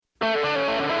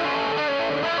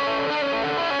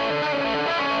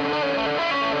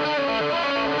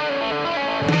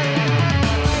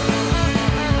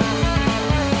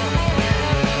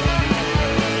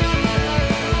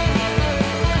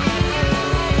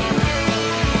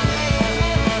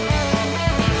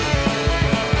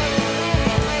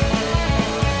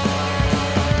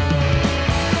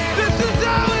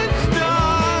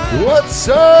What's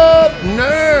up,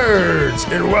 nerds?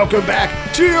 And welcome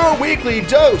back to your weekly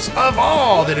dose of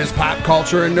all that is pop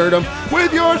culture and nerdom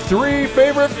with your three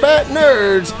favorite fat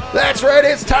nerds. That's right,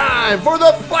 it's time for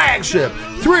the flagship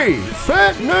Three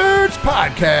Fat Nerds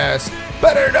podcast,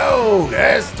 better known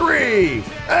as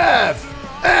 3FN.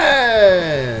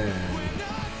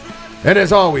 And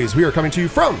as always, we are coming to you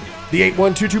from the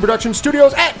 8122 Production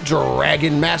Studios at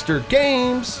Dragon Master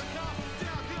Games.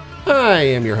 I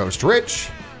am your host, Rich,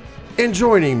 and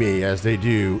joining me as they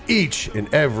do each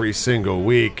and every single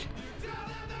week.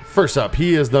 First up,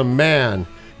 he is the man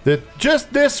that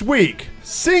just this week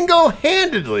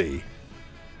single-handedly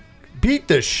beat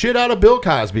the shit out of Bill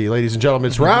Cosby, ladies and gentlemen.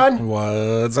 It's Ron.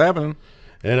 What's happening?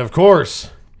 And of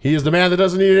course, he is the man that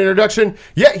doesn't need an introduction,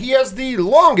 yet he has the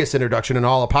longest introduction in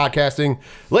all of podcasting.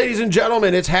 Ladies and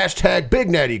gentlemen, it's hashtag Big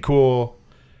Natty Cool,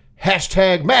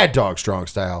 hashtag Mad Dog Strong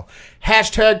Style,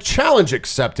 hashtag Challenge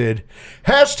Accepted,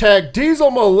 hashtag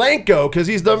Diesel Malenko, because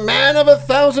he's the man of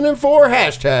 1,004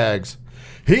 hashtags.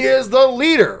 He is the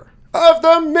leader of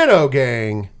the Minnow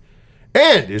Gang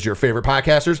and is your favorite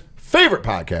podcaster's favorite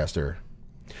podcaster.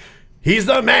 He's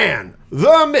the man,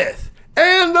 the myth,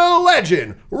 and the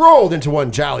legend rolled into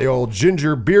one jolly old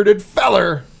ginger-bearded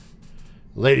feller.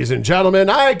 Ladies and gentlemen,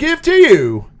 I give to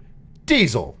you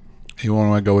Diesel. You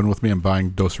want to go in with me and buying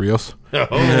Dos Rios?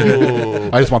 Oh.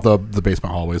 I just want the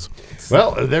basement hallways.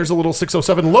 Well, there's a little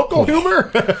 607 local humor.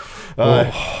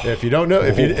 If you don't know,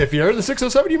 if you're in the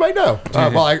 607, you might know.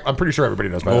 Well, I'm pretty sure everybody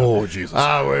knows by now. Oh, Jesus.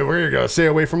 We're going to stay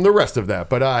away from the rest of that.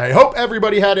 But I hope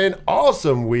everybody had an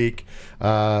awesome week,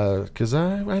 because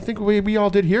I think we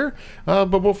all did here.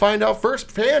 But we'll find out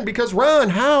first, fan, because Ron,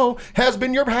 how has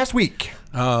been your past week?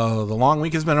 The long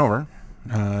week has been over.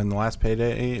 In the last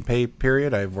pay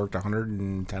period, I've worked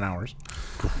 110 hours.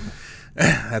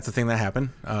 That's the thing that happened.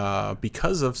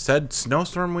 Because of said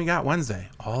snowstorm we got Wednesday.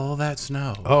 All that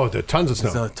snow. Oh, the tons of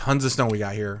snow. Tons of snow we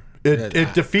got here.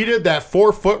 It defeated that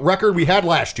 4-foot record we had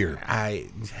last year. I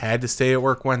had to stay at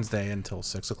work Wednesday until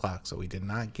 6 o'clock, so we did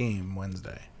not game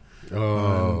Wednesday.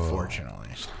 Oh. Unfortunately.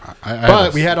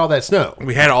 But we had all that snow.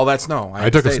 We had all that snow.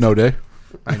 I took a snow day.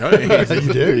 I know.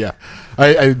 You did? Yeah.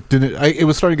 I didn't. It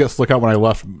was starting to get slick out when I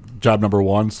left job number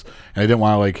once, and I didn't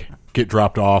want to get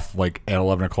dropped off at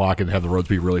 11 o'clock and have the roads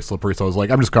be really slippery. So I was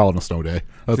like, I'm just calling a snow day.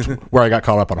 That's where I got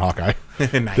caught up on Hawkeye.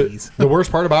 Nice. The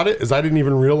worst part about it is I didn't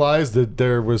even realize that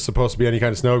there was supposed to be any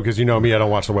kind of snow because you know me, I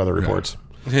don't watch the weather reports.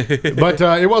 But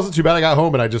it wasn't too bad. I got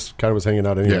home and I just kind of was hanging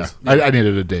out anyways. Yeah. I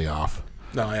needed a day off.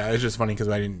 No, yeah, it was just funny because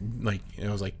I didn't it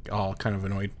was all kind of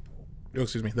annoyed. Oh,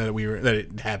 excuse me, that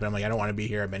it happened. I'm like, I don't want to be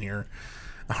here. I've been here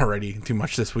already too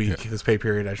much this week, this pay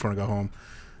period. I just want to go home.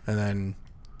 And then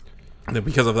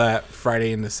because of that,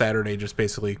 Friday into Saturday just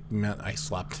basically meant I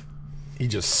slept. He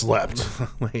just slept.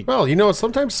 Well, you know,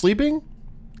 sometimes sleeping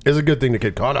is a good thing to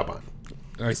get caught up on.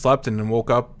 I slept and then woke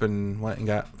up and went and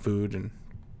got food and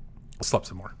slept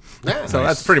some more. Yeah, so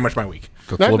that's pretty much my week.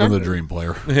 That's living the dream,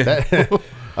 player.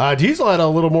 Diesel had a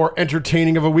little more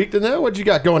entertaining of a week than that. What you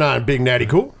got going on, Big Natty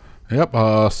Cool?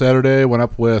 Yep. Saturday, went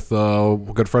up with a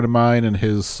good friend of mine and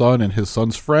his son and his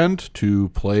son's friend to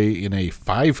play in a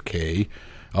 5K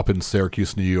up in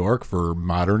Syracuse, New York for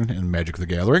Modern and Magic the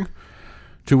Gathering,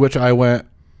 to which I went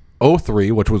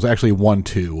 0-3, which was actually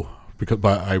 1-2,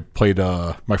 but I played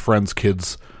my friend's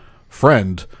kid's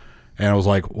friend, and I was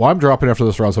like, well, I'm dropping after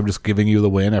this round, so I'm just giving you the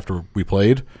win after we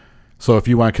played. So if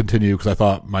you want to continue, because I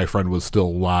thought my friend was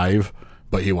still live,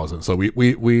 but he wasn't. So we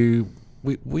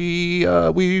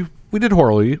did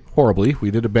horribly.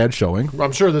 We did a bad showing.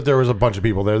 I'm sure that there was a bunch of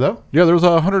people there, though. Yeah, there was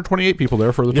 128 people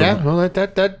there for the tournament. Yeah, well,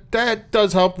 that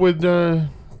does help with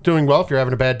doing well if you're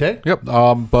having a bad day. Yep.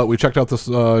 But we checked out this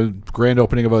grand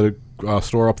opening of a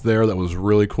store up there that was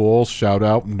really cool. Shout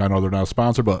out, and I know they're not a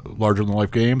sponsor, but Larger Than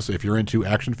Life Games. If you're into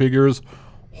action figures,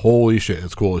 holy shit,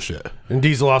 it's cool as shit. And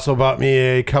Diesel also bought me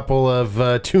a couple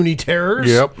of Toonie Terrors.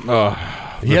 Yep.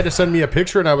 He had to send me a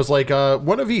picture, and I was like,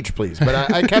 one of each, please. But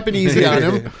I kept it easy on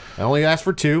him. I only asked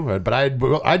for 2, but I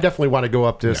definitely want to go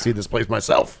up to see this place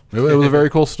myself. It was a very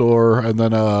cool store, and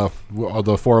then the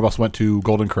 4 of us went to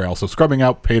Golden Corral, so scrubbing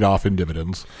out paid off in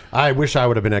dividends. I wish I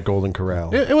would have been at Golden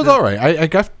Corral. It was all right. I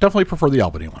definitely prefer the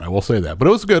Albany one, I will say that. But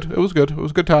it was good. It was good. It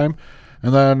was a good time.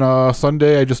 And then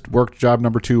Sunday, I just worked job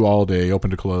number 2 all day,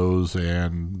 open to close,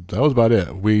 and that was about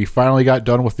it. We finally got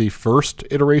done with the first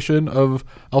iteration of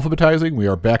alphabetizing. We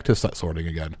are back to set sorting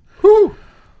again. Whew.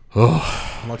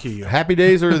 Oh. Lucky you. Happy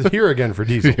days are here again for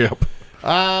Diesel. Yep.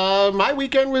 My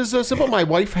weekend was simple. My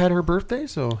wife had her birthday,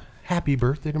 so happy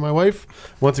birthday to my wife.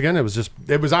 Once again, it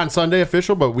was on Sunday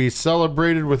official, but we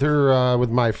celebrated with her, with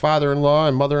my father-in-law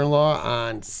and mother-in-law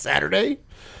on Saturday.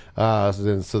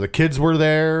 So the kids were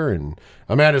there, and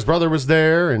Amanda's brother was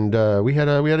there, and we had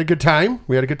a good time.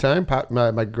 We had a good time.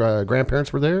 My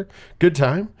grandparents were there. Good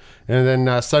time. And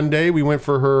then Sunday we went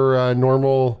for her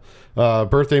normal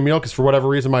birthday meal because for whatever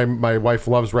reason my wife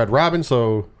loves Red Robin.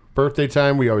 So birthday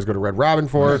time we always go to Red Robin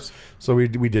for. Nice. So we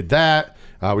did that.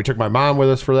 We took my mom with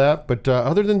us for that. But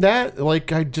other than that,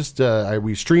 like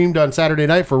we streamed on Saturday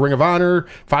night for Ring of Honor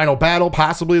Final Battle,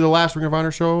 possibly the last Ring of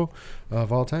Honor show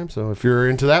of all time. So if you're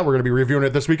into that, we're going to be reviewing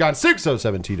it this week on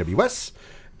 607 TWS.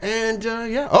 And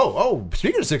yeah.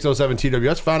 Speaking of 607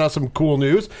 TWS, found out some cool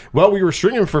news. Well, we were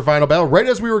streaming for Final Battle right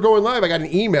as we were going live. I got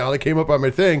an email that came up on my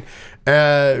thing.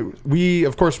 We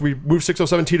moved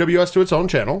 607 TWS to its own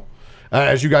channel.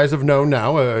 As you guys have known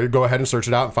now, go ahead and search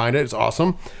it out and find it. It's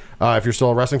awesome. If you're still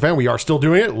a wrestling fan, we are still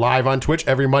doing it live on Twitch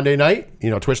every Monday night.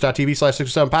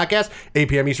 Twitch.tv/607podcast, 8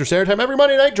 p.m. Eastern Standard Time every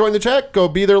Monday night. Join the chat. Go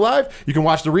be there live. You can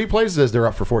watch the replays as they're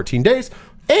up for 14 days.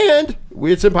 And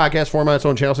it's in podcast format, its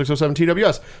own channel, 607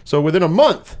 TWS. So within a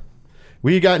month,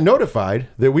 we got notified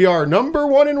that we are number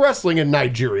 1 in wrestling in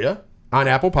Nigeria on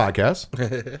Apple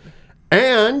Podcasts.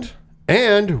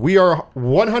 and we are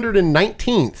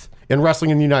 119th in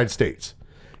wrestling in the United States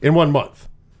in 1 month.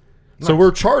 Nice. So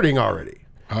we're charting already.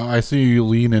 I see you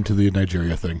lean into the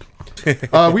Nigeria thing. We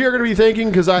are going to be thinking,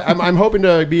 because I'm hoping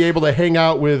to be able to hang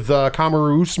out with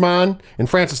Kamaru Usman and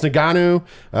Francis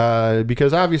Ngannou,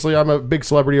 because obviously I'm a big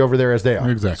celebrity over there as they are.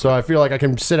 Exactly. So I feel like I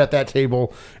can sit at that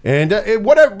table, and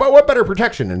what better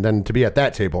protection than to be at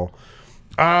that table?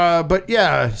 But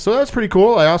yeah, so that's pretty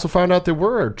cool. I also found out that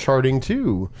we're charting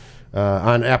too.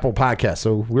 On Apple Podcasts,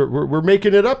 so we're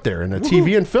making it up there in the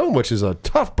TV and film, which is a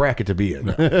tough bracket to be in.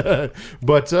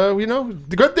 But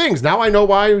the good things. Now I know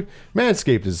why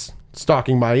Manscaped is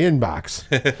stalking my inbox.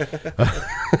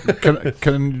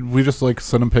 Can we just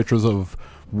send them pictures of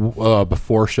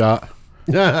before shot?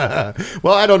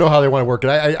 Well, I don't know how they want to work it.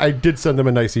 I did send them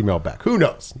a nice email back. Who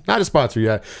knows? Not a sponsor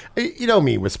yet. You know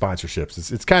me with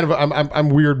sponsorships. It's kind of I'm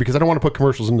weird because I don't want to put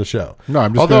commercials in the show. No,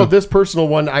 I'm just. Although this personal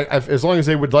one, as long as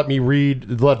they would let me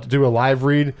do a live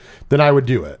read, then I would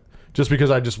do it. Just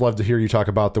because I just love to hear you talk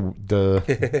about the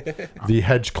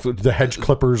hedge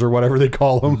clippers or whatever they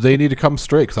call them. They need to come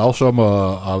straight because I'll show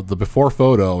them the before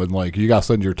photo and you gotta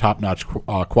send your top notch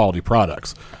quality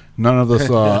products. None of this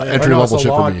entry level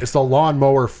shit for me. It's the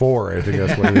Lawnmower 4. I think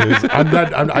that's what it is.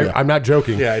 I'm not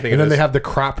joking. Yeah, I think. And then they have the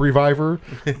Crop Reviver.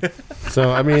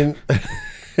 So I mean,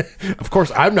 of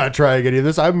course, I'm not trying any of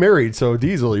this. I'm married, so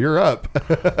Diesel, you're up.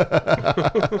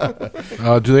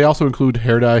 Do they also include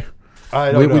hair dye?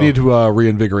 I don't know. We need to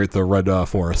reinvigorate the red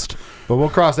forest. But we'll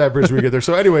cross that bridge when we get there.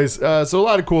 So anyways, so a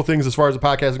lot of cool things as far as the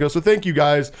podcast goes. So thank you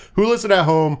guys who listen at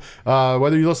home,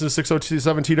 whether you listen to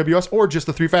 607 TWS or just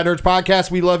the 3 Fat Nerds podcast.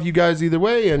 We love you guys either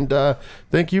way. And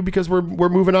thank you because we're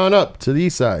moving on up to the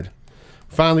east side.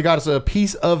 Finally got us a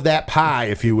piece of that pie,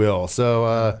 if you will.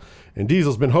 So, and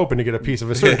Diesel's been hoping to get a piece of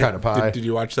a certain kind of pie. Did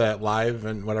you watch that live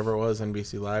and whatever it was,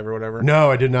 NBC Live or whatever?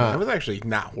 No, I did not. It was actually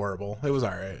not horrible. It was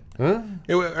all right. Huh?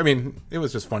 It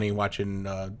was just funny watching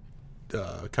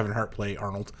Kevin Hart play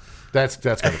Arnold. That's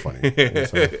kind of funny.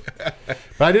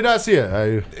 But I did not see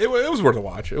it. It was worth a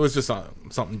watch. It was just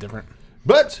something different.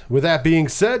 But with that being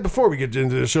said, before we get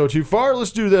into the show too far,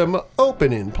 let's do them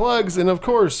opening plugs. And of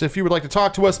course, if you would like to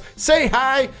talk to us, say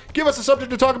hi, give us a subject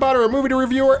to talk about or a movie to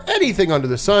review or anything under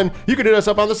the sun, you can hit us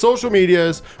up on the social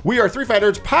medias. We are 3 Fat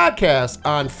Nerds Podcast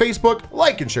on Facebook.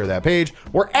 Like and share that page.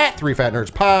 We're at 3 Fat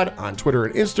Nerds Pod on Twitter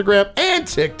and Instagram and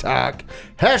TikTok.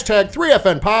 Hashtag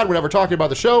 3FN Pod whenever talking about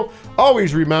the show.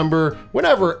 Always remember,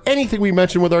 whenever anything we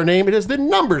mention with our name, it is the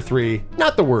number 3,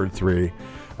 not the word 3.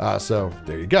 So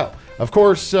there you go. Of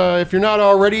course, if you're not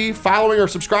already following or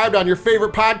subscribed on your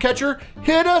favorite podcatcher,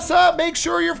 hit us up. Make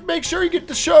sure you get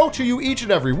the show to you each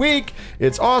and every week.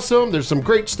 It's awesome. There's some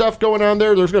great stuff going on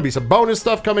there. There's going to be some bonus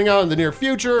stuff coming out in the near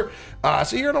future.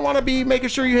 So you're going to want to be making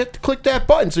sure you click that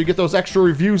button so you get those extra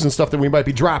reviews and stuff that we might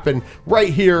be dropping right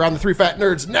here on the 3 Fat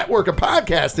Nerds network of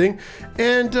podcasting.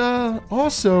 And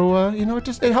also,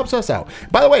 it helps us out.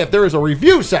 By the way, if there is a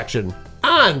review section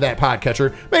on that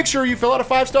podcatcher, make sure you fill out a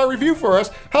 5-star review for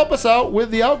us. Help us out with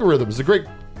the algorithms. It's a great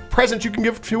present you can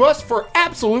give to us for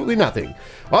absolutely nothing.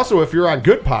 Also, if you're on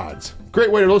Good Pods,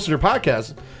 great way to listen to your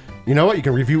podcast. You know what? You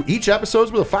can review each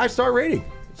episode with a 5-star rating.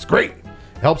 It's great.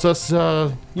 Helps us,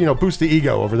 boost the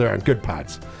ego over there on Good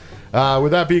Pods.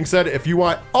 With that being said, if you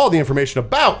want all the information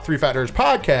about Three Fat Nerds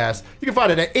Podcast, you can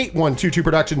find it at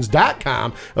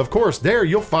 8122productions.com. Of course, there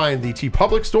you'll find the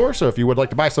TeePublic store. So if you would like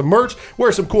to buy some merch,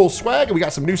 wear some cool swag, and we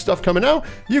got some new stuff coming out,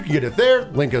 you can get it there.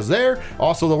 Link is there.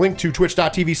 Also, the link to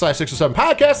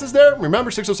twitch.tv/607podcast is there.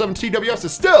 Remember, 607 TWS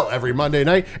is still every Monday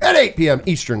night at 8 p.m.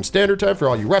 Eastern Standard Time for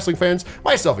all you wrestling fans.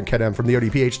 Myself and Ken M from the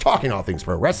ODPH talking all things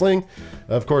pro wrestling.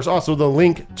 Of course, also the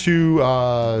link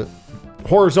to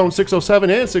Horror Zone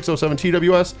 607 and 607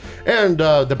 TWS, and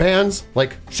the bands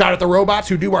like Shot at the Robots,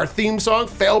 who do our theme song,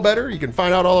 Fail Better. You can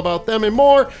find out all about them and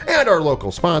more, and our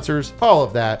local sponsors. All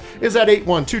of that is at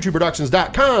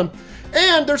 8122productions.com.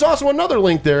 And there's also another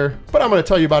link there, but I'm going to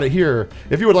tell you about it here.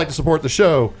 If you would like to support the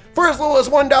show for as little as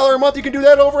 $1 a month, you can do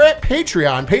that over at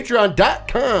Patreon,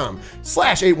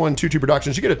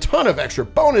 patreon.com/8122productions. You get a ton of extra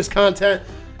bonus content,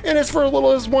 and it's for as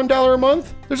little as $1 a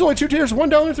month. There's only two tiers,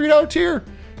 $1 and $3 tier.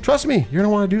 Trust me, you're going to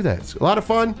want to do that. It's a lot of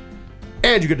fun,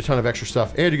 and you get a ton of extra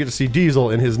stuff, and you get to see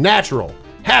Diesel in his natural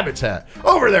habitat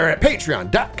over there at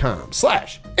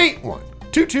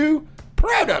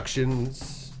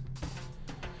patreon.com/8122productions.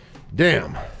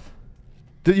 Damn.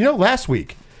 You know, last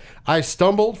week, I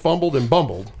stumbled, fumbled, and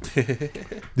bumbled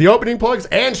the opening plugs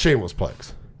and shameless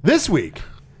plugs. This week,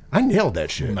 I nailed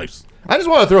that shit. Nice. I just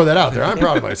want to throw that out there. I'm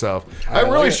proud of myself. I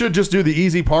really should just do the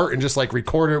easy part and just like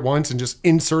record it once and just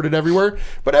insert it everywhere.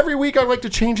 But every week I like to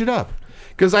change it up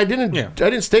because I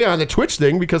didn't stay on the Twitch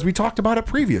thing because we talked about it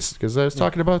previous because I was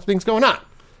talking about things going on.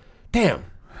 Damn.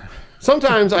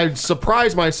 Sometimes I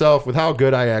surprise myself with how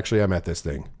good I actually am at this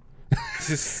thing.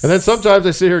 And then sometimes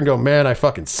I sit here and go, man, I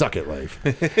fucking suck at life.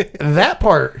 That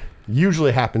part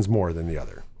usually happens more than the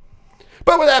other.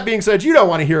 But with that being said, you don't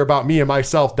want to hear about me and my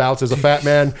self-doubts as a fat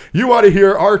man. You want to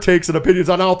hear our takes and opinions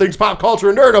on all things pop culture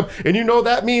and nerdom. And you know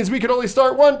that means we can only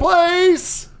start one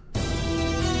place.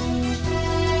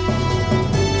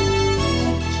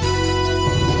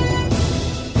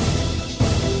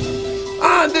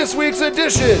 On this week's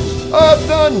edition of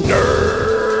the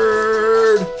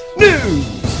Nerd News.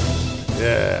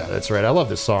 Yeah, that's right. I love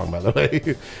this song, by the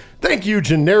way. Thank you,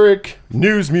 generic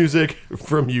news music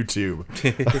from YouTube.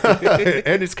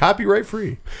 And it's copyright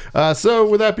free. So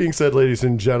with that being said, ladies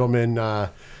and gentlemen,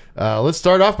 let's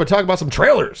start off by talking about some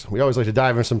trailers. We always like to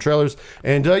dive into some trailers.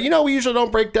 And, we usually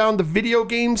don't break down the video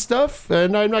game stuff,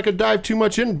 and I'm not going to dive too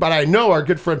much in, but I know our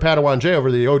good friend Padawan J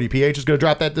over the ODPH is going to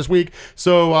drop that this week.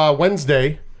 So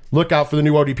Wednesday, look out for the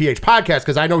new ODPH podcast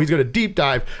because I know he's going to deep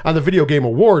dive on the video game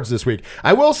awards this week.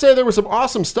 I will say there was some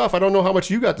awesome stuff. I don't know how much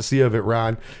you got to see of it,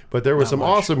 Ron, but there was some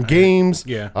awesome games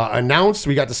announced.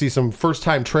 We got to see some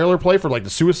first-time trailer play for like the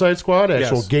Suicide Squad.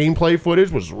 Actual gameplay footage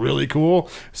was really cool.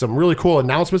 Some really cool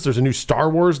announcements. There's a new Star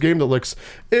Wars game that looks...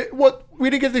 we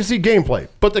didn't get to see gameplay,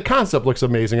 but the concept looks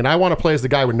amazing, and I want to play as the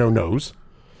guy with no nose.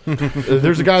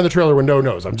 There's a guy in the trailer with no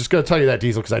nose. I'm just going to tell you that,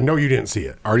 Diesel, because I know you didn't see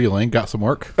it. Artie Lang got some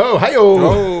work. Oh,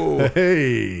 hi-oh.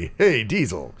 Hey,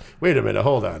 Diesel. Wait a minute.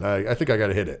 Hold on. I think I got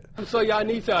to hit it. So y'all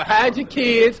need to hide your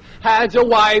kids, hide your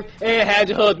wife, and hide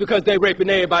your husband because they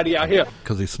raping everybody out here.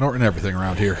 Because he's snorting everything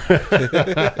around here.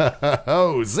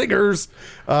 Oh, zingers.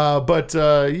 But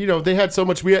they had so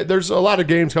much. There's a lot of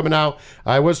games coming out.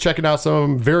 I was checking out some of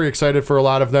them. Very excited for a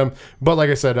lot of them. But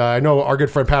like I said, I know our good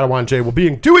friend Padawan J will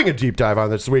be doing a deep dive on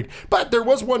this week. But there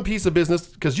was one piece of business,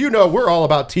 because we're all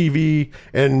about TV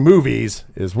and movies,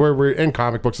 is where we're in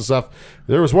comic books and stuff.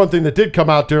 There was one thing that did come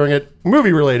out during it,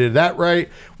 movie related. That right?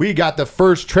 We got the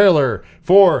first trailer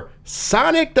for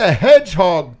Sonic the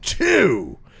Hedgehog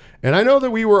 2. And I know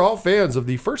that we were all fans of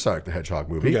the first Sonic the Hedgehog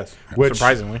movie. Yes,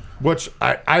 surprisingly. Which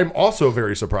I'm also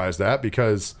very surprised at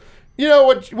because,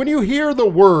 when you hear the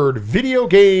word video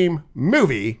game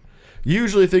movie, you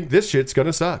usually think this shit's going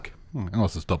to suck.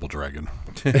 Unless it's Double Dragon.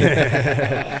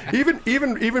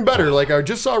 Even better. Like I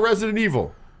just saw Resident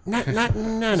Evil. No.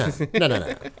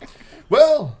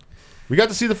 Well, we got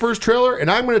to see the first trailer,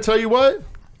 and I'm going to tell you what.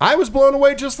 I was blown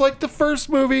away just like the first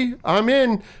movie. I'm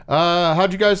in.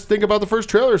 How'd you guys think about the first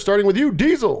trailer? Starting with you,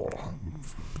 Diesel.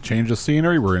 Change of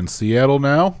scenery. We're in Seattle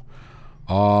now.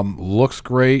 Looks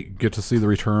great. Get to see the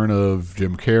return of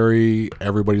Jim Carrey.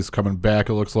 Everybody's coming back,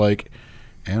 it looks like.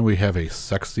 And we have a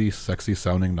sexy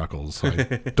sounding Knuckles.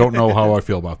 I don't know how I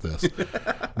feel about this.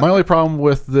 My only problem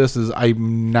with this is I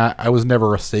was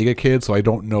never a Sega kid, so I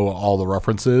don't know all the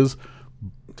references.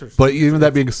 But even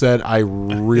that being said, I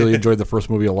really enjoyed the first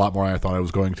movie a lot more than I thought I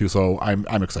was going to, so I'm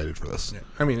excited for this. Yeah.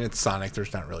 I mean, it's Sonic.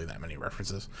 There's not really that many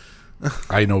references.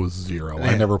 I know zero.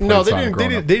 I never played No, they Sonic didn't.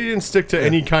 growing up. They didn't stick to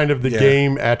any kind of the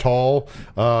game at all.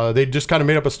 They just kind of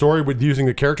made up a story with using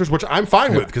the characters, which I'm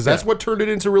fine with because that's what turned it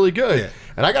into really good. Yeah.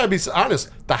 And I gotta be honest,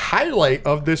 the highlight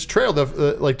of this trailer,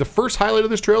 the first highlight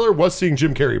of this trailer was seeing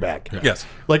Jim Carrey back. Yeah. Yes,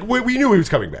 like we knew he was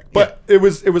coming back, but it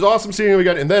was awesome seeing him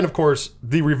again. And then of course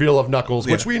the reveal of Knuckles,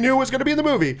 which we knew was going to be in the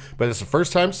movie, but it's the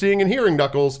first time seeing and hearing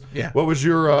Knuckles. Yeah. What was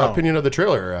your opinion of the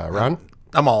trailer, Ron?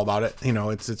 I'm all about it. You know,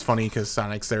 it's funny because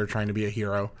Sonic's there trying to be a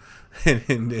hero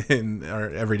in our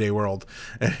everyday world,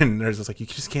 and there's just like, you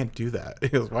just can't do that. He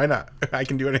goes, why not? I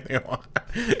can do anything I want.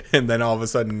 And then all of a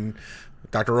sudden,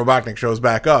 Dr. Robotnik shows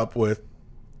back up with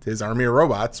his army of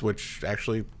robots, which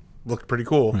actually looked pretty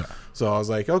cool. Yeah. So I was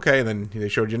like, okay. And then they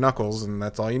showed you Knuckles, and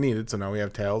that's all you needed. So now we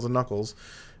have Tails and Knuckles,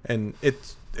 and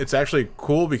it's actually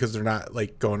cool because they're not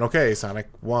like going, okay, Sonic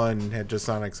 1 had just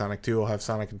Sonic, Sonic 2 will have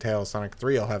Sonic and Tails, Sonic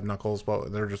 3 will have Knuckles,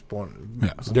 but they're just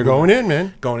they're going in,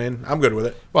 man. Going in. I'm good with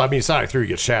it. Well, I mean, Sonic 3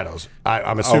 gets Shadows.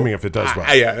 I'm assuming if it does well.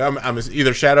 I'm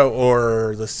either Shadow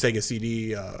or the Sega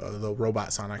CD, the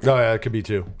Robot Sonic. Oh, yeah, that could be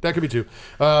too.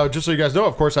 Just so you guys know,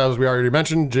 of course, as we already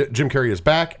mentioned, Jim Carrey is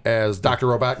back as Dr.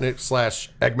 Robotnik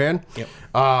 / Eggman. Yep.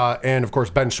 And, of course,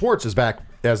 Ben Schwartz is back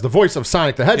as the voice of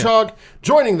Sonic the Hedgehog. Yeah.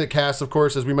 Joining the cast, of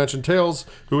course, as we mentioned, Tails,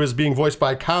 who is being voiced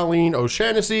by Colleen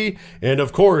O'Shaughnessy. And,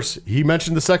 of course, he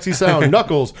mentioned the sexy sound,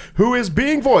 Knuckles, who is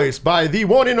being voiced by the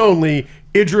one and only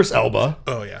Idris Elba.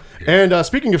 Oh, yeah. And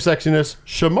speaking of sexiness,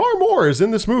 Shamar Moore is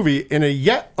in this movie in a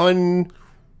yet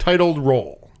untitled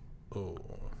role. Oh.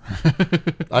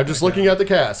 I'm just looking at the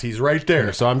cast. He's right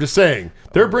there. So I'm just saying,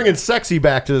 they're bringing sexy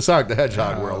back to the Sonic the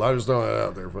Hedgehog world. I just throwing that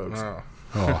out there, folks.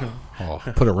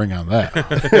 Put a ring on that.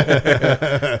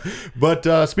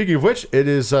 But speaking of which, it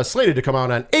is slated to come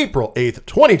out on April 8th,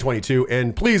 2022.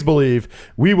 And please believe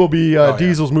we will be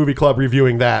Diesel's Movie Club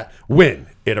reviewing that when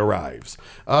it arrives.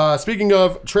 Speaking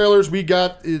of trailers, we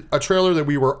got a trailer that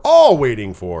we were all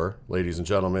waiting for, ladies and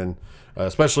gentlemen.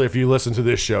 Especially if you listen to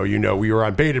this show, you know we were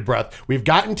on bated breath. We've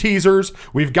gotten teasers.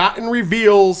 We've gotten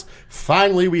reveals.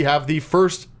 Finally, we have the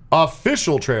first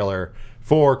official trailer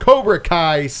for Cobra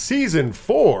Kai Season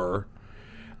 4.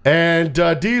 And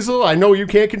Diesel, I know you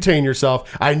can't contain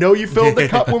yourself. I know you filled the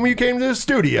cup when we came to the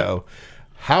studio.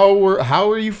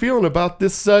 How are you feeling about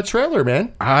this trailer,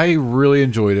 man? I really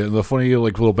enjoyed it. And the funny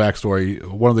little backstory,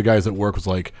 one of the guys at work was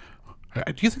like, do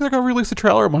you think they're going to release the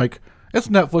trailer? I'm like, it's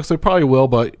Netflix. They probably will,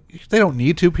 but they don't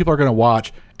need to. People are going to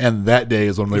watch. And that day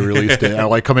is when they released it.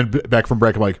 And I come in back from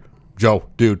break. I'm like, Joe,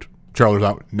 dude, trailer's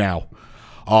out now.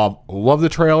 Love the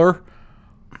trailer.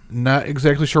 Not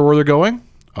exactly sure where they're going.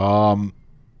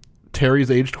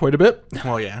 Terry's aged quite a bit.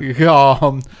 Well, yeah.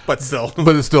 But still.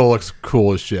 But it still looks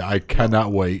cool as shit. I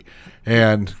cannot wait.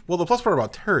 And well, the plus part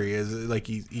about Terry is like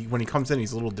he when he comes in,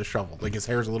 he's a little disheveled. Like his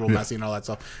hair's a little messy and all that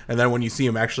stuff. And then when you see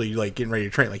him actually like getting ready to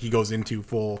train, like he goes into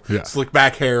full slick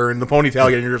back hair and the ponytail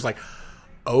again, and you're just like,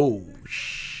 oh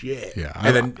shit. Yeah.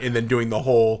 And then doing the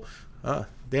whole,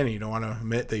 Danny, you don't want to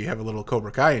admit that you have a little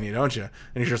Cobra Kai in you, don't you?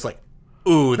 And he's just like,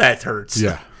 ooh, that hurts.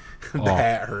 Yeah.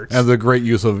 That hurts. And the great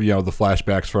use of the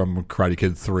flashbacks from Karate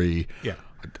Kid 3. Yeah.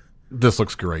 This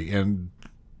looks great. And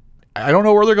I don't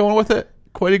know where they're going with it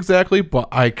quite exactly, but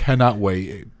I cannot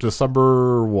wait.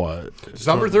 December what?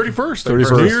 December 31st.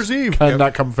 31st. New Year's Eve.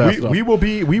 Cannot come fast enough. We will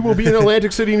be in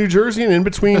Atlantic City, New Jersey, and in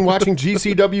between watching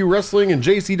GCW wrestling and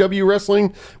JCW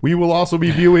wrestling, we will also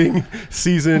be viewing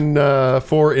season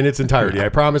 4 in its entirety. I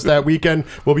promise that weekend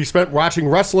will be spent watching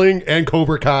wrestling and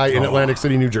Cobra Kai in Atlantic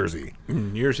City, New Jersey.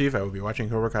 New Year's Eve, I will be watching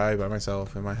Cobra Kai by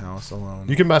myself in my house alone.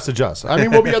 You can message us. I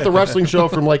mean, we'll be at the wrestling show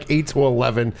from like 8 to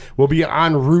 11. We'll be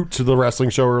en route to the wrestling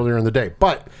show earlier in the day.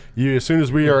 But as soon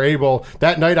as we are able,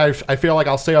 that night I feel like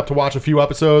I'll stay up to watch a few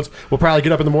episodes. We'll probably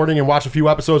get up in the morning and watch a few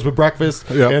episodes with breakfast.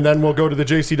 Yep. And then we'll go to the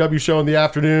JCW show in the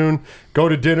afternoon, go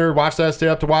to dinner, watch that, stay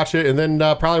up to watch it, and then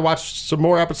probably watch some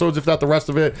more episodes, if not the rest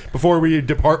of it, before we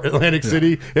depart Atlantic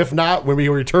City. If not, when we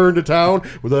return to town,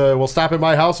 we'll stop at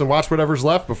my house and watch whatever's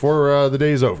left before the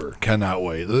day's over. Cannot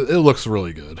wait. It looks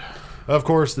really good. Of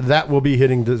course, that will be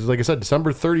hitting, like I said,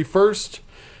 December 31st.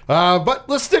 But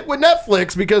let's stick with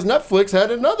Netflix, because Netflix had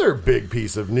another big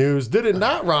piece of news, did it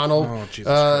not, Ronald? Oh,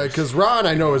 Jesus Christ. Because Ron,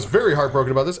 I know, is very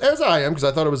heartbroken about this, as I am, because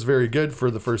I thought it was very good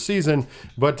for the first season.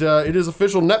 But it is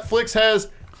official. Netflix has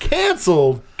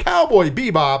canceled Cowboy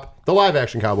Bebop, the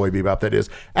live-action Cowboy Bebop, that is,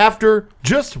 after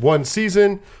just one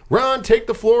season. Ron, take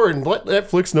the floor and let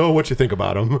Netflix know what you think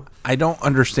about them. I don't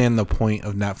understand the point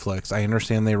of Netflix. I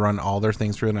understand they run all their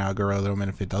things through an algorithm, and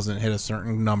if it doesn't hit a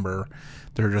certain number,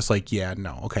 they're just like, yeah,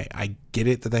 no, okay, I get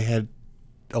it that they had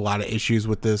a lot of issues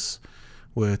with this,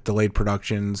 with delayed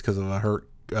productions because of a hurt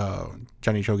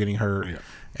Johnny Cho getting hurt,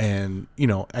 and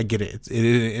I get it. It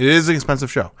is an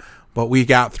expensive show, but we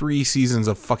got 3 seasons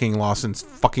of fucking Lost in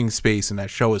fucking space, and that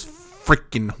show is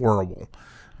freaking horrible.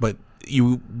 But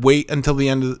you wait until the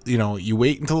end of you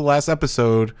wait until the last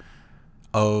episode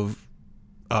of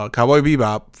Cowboy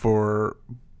Bebop for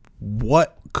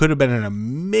what could have been an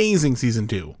amazing season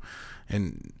 2.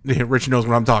 And Rich knows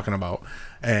what I'm talking about.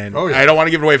 And I don't want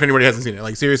to give it away if anybody hasn't seen it.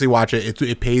 Like, seriously, watch it.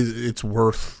 It pays. It's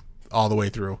worth all the way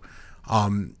through.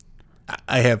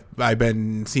 I've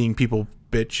been seeing people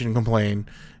bitch and complain,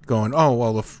 going, "Oh,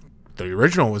 well, the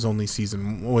original was only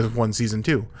one season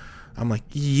 2." I'm like,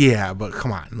 yeah, but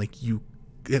come on, like, you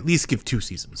at least give 2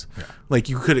 seasons. Yeah. Like,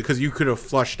 you could have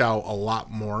flushed out a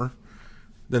lot more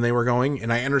than they were going.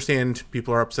 And I understand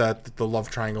people are upset that the love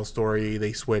triangle story,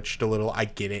 they switched a little. I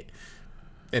get it.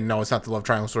 And no, it's not the love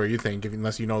triangle story you think,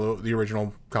 unless you know the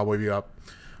original Cowboy Bebop.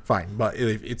 Fine, but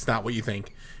it's not what you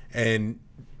think. And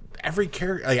every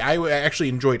character, like, I actually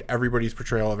enjoyed everybody's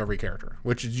portrayal of every character,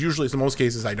 which is usually, in most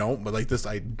cases, I don't. But like this,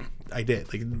 I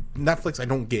did. Like Netflix, I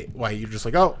don't get why you're just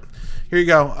like, oh, here you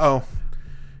go. Oh,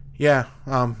 yeah,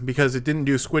 because it didn't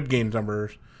do Squid Game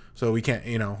numbers, so we can't.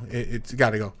 It's got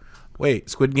to go. Wait,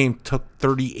 Squid Game took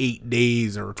 38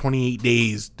 days or 28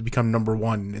 days to become number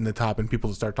 1 in the top and people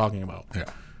to start talking about. Yeah.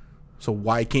 So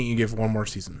why can't you give one more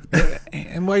season?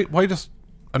 And why just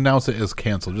announce it as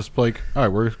canceled? Just like, all right,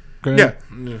 we're going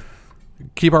to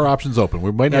keep our options open.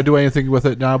 We might not do anything with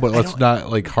it now, but let's not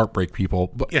like heartbreak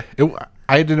people. But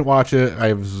I didn't watch it. I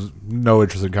have no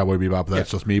interest in Cowboy Bebop.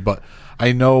 That's just me. But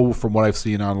I know from what I've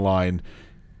seen online,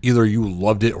 either you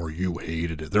loved it or you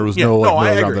hated it. There was no middle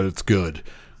ground that it's good.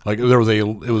 Like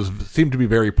it seemed to be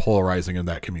very polarizing in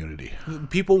that community.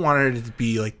 People wanted it to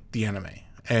be like the anime,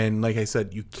 and like I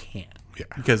said, you can't. Yeah.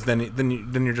 Because then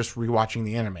you're just rewatching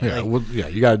the anime. Yeah,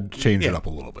 you got to change it up a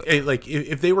little bit. Like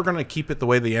if they were going to keep it the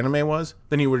way the anime was,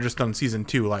 then you would have just done season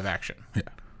 2 live action. Yeah.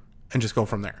 And just go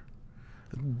from there.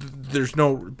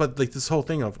 But like this whole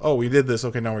thing of, oh, we did this,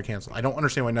 okay, now we're canceled. I don't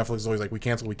understand why Netflix is always like, we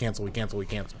cancel.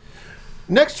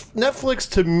 Next, Netflix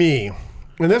to me,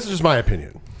 and this is just my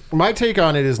opinion. My take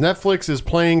on it is Netflix is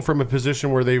playing from a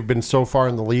position where they've been so far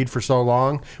in the lead for so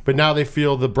long, but now they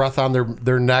feel the breath on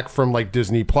their neck from like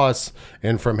Disney Plus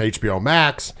and from HBO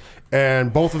Max,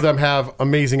 and both of them have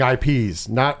amazing IPs,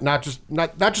 not just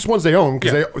ones they own,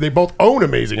 because they both own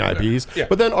amazing IPs,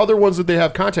 but then other ones that they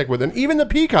have contact with, and even the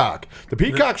Peacock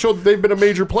showed that they've been a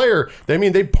major player.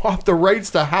 They bought the rights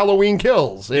to Halloween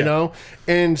Kills, you know,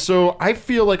 and so I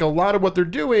feel like a lot of what they're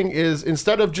doing is,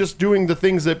 instead of just doing the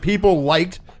things that people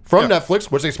liked from Netflix,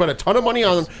 which they spent a ton of money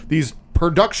on these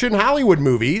production Hollywood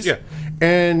movies,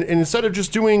 and instead of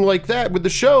just doing like that with the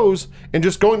shows and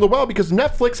just going the well, because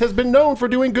Netflix has been known for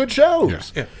doing good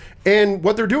shows. And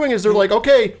what they're doing is they're like,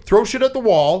 okay, throw shit at the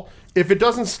wall. If it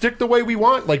doesn't stick the way we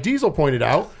want, like Diesel pointed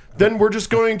out, then we're just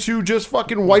going to just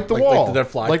fucking wipe the wall.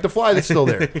 Like the fly that's still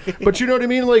there. But you know what I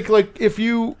mean? Like if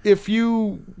you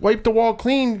wipe the wall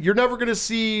clean, you're never going to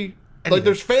see... Like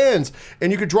there's fans,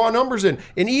 and you could draw numbers in,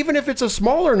 and even if it's a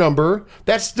smaller number,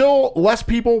 that's still less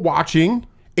people watching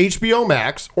HBO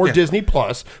Max or Disney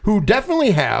Plus, who definitely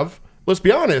have, let's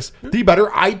be honest, the better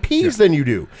IPs than you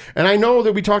do. And I know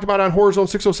that we talked about on Horror Zone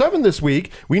 607 this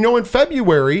week. We know in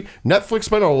February Netflix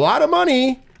spent a lot of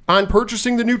money on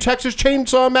purchasing the new Texas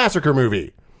Chainsaw Massacre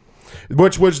movie,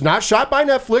 which was not shot by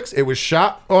Netflix. It was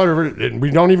shot, and we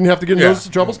don't even have to get into those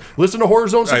troubles. Listen to Horror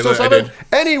Zone 607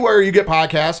 anywhere you get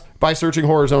podcasts by searching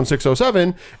Horror Zone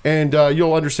 607, and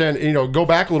you'll understand. Go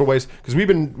back a little ways, because we've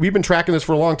been tracking this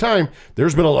for a long time.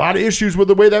 There's been a lot of issues with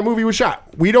the way that movie was shot.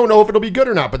 We don't know if it'll be good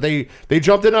or not, but they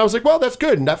jumped in, and I was like, well, that's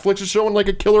good. Netflix is showing like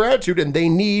a killer attitude, and they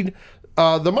need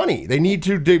the money. They need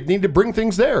to bring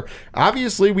things there.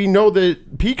 Obviously, we know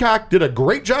that Peacock did a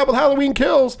great job with Halloween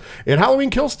Kills, and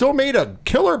Halloween Kills still made a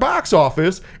killer box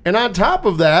office. And on top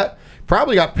of that,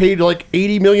 probably got paid like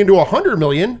 $80 million to $100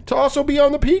 million to also be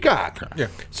on the Peacock. Yeah.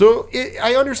 So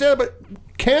I understand, but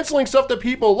canceling stuff that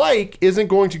people like isn't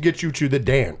going to get you to the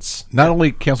dance. Not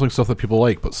only canceling stuff that people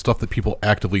like, but stuff that people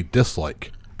actively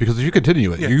dislike. Because if you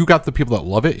continue it, you got the people that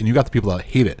love it, and you got the people that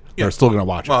hate it. They're still going to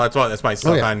watch it. Well, that's my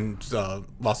stuff on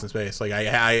Lost in Space. Like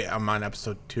I'm on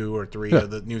episode 2 or 3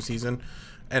 of the new season,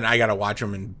 and I got to watch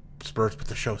them in spurts. But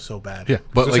the show's so bad. Yeah,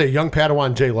 but like, young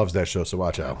Padawan Jay loves that show, so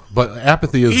watch out. But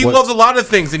apathy is he loves a lot of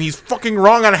things, and he's fucking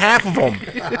wrong on half of them.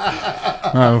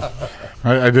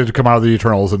 I did come out of the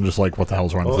Eternals and just like, what the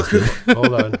hell's wrong with this dude?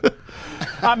 Hold on.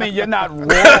 I mean, you're not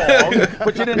wrong,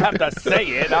 but you didn't have to say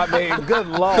it. I mean, good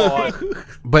Lord.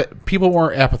 But people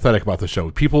weren't apathetic about the show.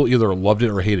 People either loved it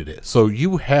or hated it. So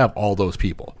you have all those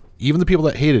people. even the people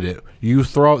that hated it, you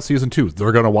throw out season 2,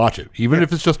 they're going to watch it, even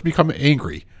if it's just to become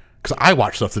angry. Because I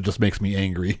watch stuff that just makes me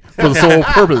angry for the sole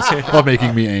purpose of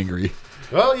making me angry.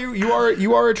 Well, you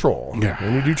are a troll,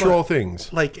 and you do troll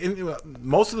things. Like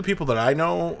most of the people that I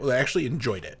know actually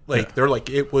enjoyed it. Like they're like,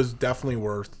 it was definitely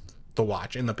worth the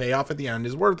watch, and the payoff at the end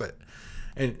is worth it.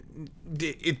 And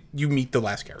you meet the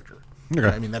last character. Okay.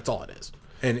 I mean, that's all it is.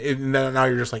 And then now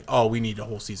you're just like, oh, we need a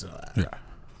whole season of that. Yeah.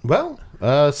 Well,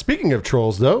 speaking of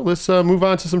trolls, though, let's move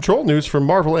on to some troll news from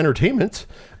Marvel Entertainment.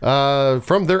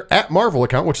 From their @Marvel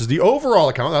account, which is the overall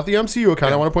account, not the MCU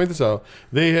account. I want to point this out.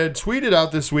 They had tweeted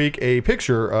out this week a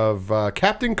picture of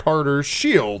Captain Carter's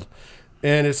shield.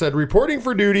 And it said, reporting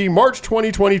for duty, March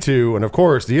 2022. And, of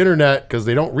course, the internet, because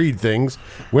they don't read things,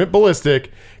 went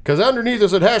ballistic. Because underneath it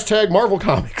said #Marvel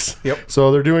Comics. Yep.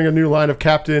 So they're doing a new line of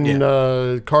Captain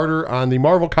Carter on the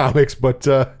Marvel Comics. But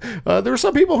there were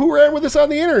some people who ran with this on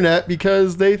the internet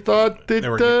because they thought that,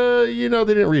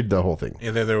 they didn't read the whole thing.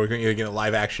 Either they were going to get a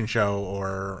live action show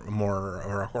or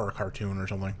a cartoon or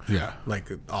something. Yeah.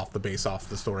 Like off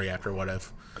the story after what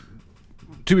if.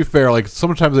 To be fair, like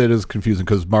sometimes it is confusing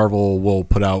because Marvel will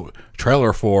put out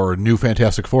trailer for New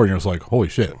Fantastic Four, and you're just like, holy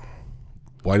shit.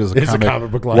 Why does a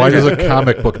comic book line. Why does a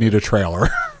comic book need a trailer?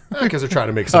 Because they're trying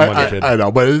to make some money. I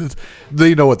know, but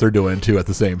they know what they're doing too at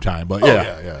the same time. But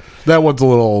yeah. That one's a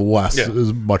little less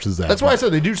as much as that. That's why I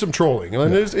said they do some trolling,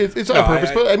 and it's on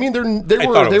purpose. But I mean,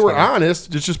 they were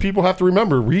honest. It's just people have to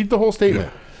remember, read the whole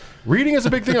statement. Reading is a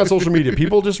big thing on social media.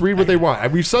 People just read what they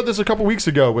want. We've said this a couple weeks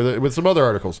ago with some other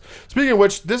articles. Speaking of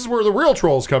which, this is where the real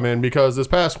trolls come in, because this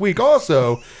past week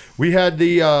also we had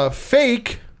the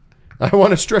fake. I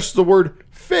want to stress the word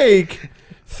fake.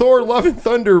 Thor: Love and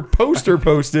Thunder poster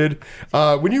posted.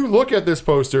 When you look at this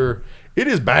poster, it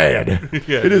is bad.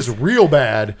 It is real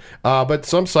bad. But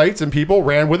some sites and people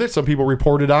ran with it. Some people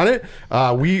reported on it.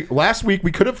 Last week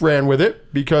we could have ran with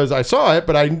it because I saw it,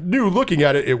 but I knew looking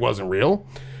at it, it wasn't real.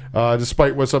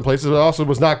 Despite what some places, it also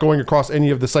was not going across any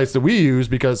of the sites that we use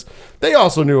because they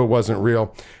also knew it wasn't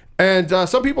real. And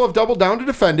some people have doubled down to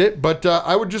defend it, but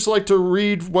I would just like to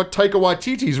read what Taika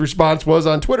Waititi's response was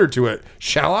on Twitter to it.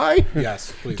 Shall I?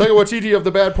 Yes, please. Taika Waititi of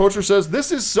The Bad Poster says,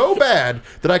 "This is so bad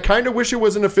that I kind of wish it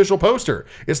was an official poster.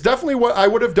 It's definitely what I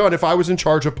would have done if I was in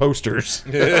charge of posters."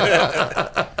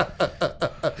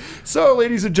 So,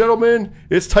 ladies and gentlemen,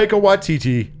 it's Taika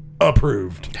Waititi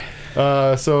approved.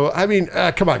 So, I mean,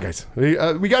 come on, guys. We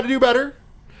got to do better.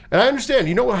 And I understand,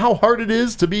 you know how hard it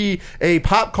is to be a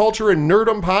pop culture and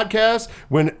nerdum podcast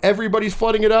when everybody's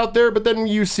flooding it out there, but then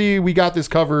you see we got this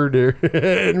covered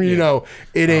and you know,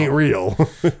 it ain't real.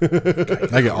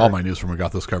 I get all my news from We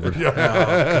Got This Covered.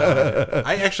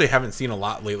 I actually haven't seen a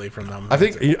lot lately from them. I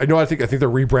think they're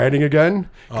rebranding again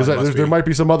because there might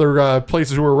be some other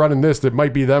places who are running this that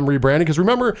might be them rebranding. Because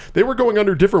remember, they were going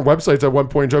under different websites at one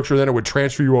point, Joker, then it would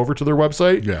transfer you over to their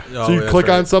website. Yeah. So you click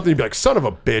on something, you'd be like, son of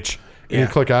a bitch. And you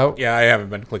click out. Yeah, I haven't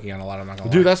been clicking on a lot. I'm not gonna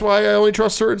lie. Dude, that's why I only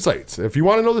trust certain sites. If you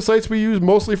want to know the sites we use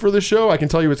mostly for this show, I can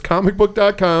tell you it's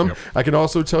comicbook.com. Yep. I can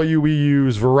also tell you we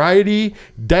use Variety,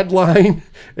 Deadline,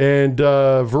 and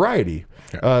Variety.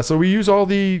 Yep. So we use all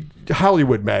the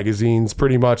Hollywood magazines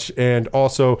pretty much, and then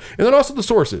also the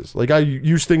sources. Like I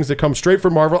use things that come straight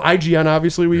from Marvel. IGN,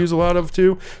 obviously, we use a lot of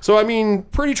too. So, I mean,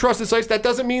 pretty trusted sites. That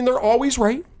doesn't mean they're always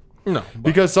right. No.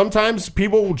 Because sometimes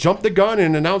people will jump the gun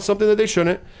and announce something that they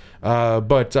shouldn't.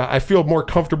 But I feel more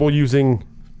comfortable using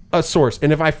a source.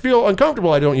 And if I feel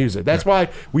uncomfortable, I don't use it. That's why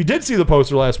we did see the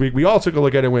poster last week. We all took a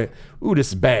look at it and went, ooh, this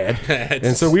is bad.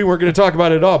 And so we weren't going to talk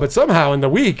about it at all. But somehow in the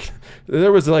week,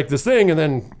 there was like this thing, and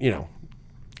then, you know,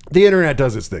 the internet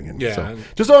does its thing. And so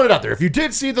just throwing it out there. If you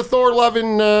did see the Thor: Love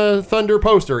and Thunder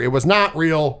poster, it was not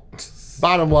real.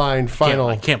 Bottom line,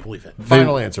 I can't believe it.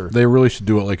 Final answer. They really should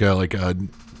do it like a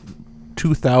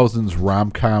 2000s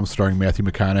rom-com starring Matthew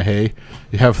McConaughey.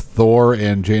 You have Thor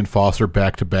and Jane Foster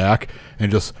back to back,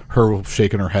 and just her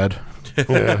shaking her head.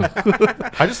 Yeah.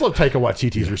 I just love Taika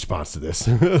Waititi's response to this.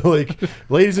 Like,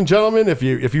 ladies and gentlemen, if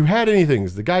you had anything,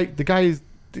 the guy.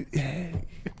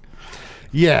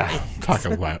 Yeah, talk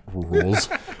about rules.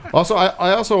 Also,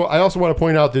 I also want to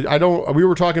point out that we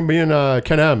were talking, me and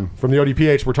Ken M from the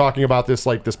ODPH were talking about this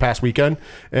like this past weekend,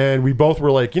 and we both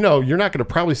were like, you know, you're not going to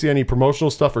probably see any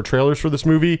promotional stuff or trailers for this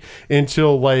movie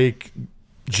until like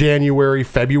January,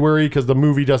 February, because the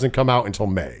movie doesn't come out until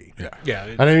May. Yeah.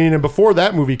 And I mean, and before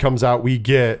that movie comes out, we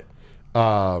get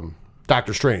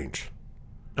Doctor Strange.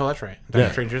 Oh, that's right.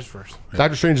 Doctor Strange is first.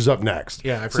 Doctor Strange is up next.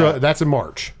 Yeah, I forgot. So that's in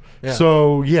March. Yeah.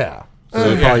 So yeah. So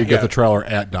they'll probably get the trailer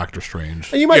at Doctor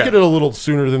Strange. And you might get it a little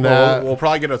sooner than that. We'll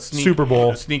probably get a Super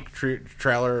Bowl sneak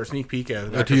trailer or sneak peek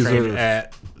at teaser Strange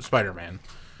at Spider-Man.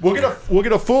 We'll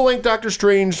get a full length Doctor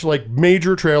Strange like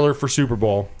major trailer for Super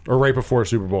Bowl or right before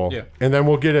Super Bowl. Yeah. And then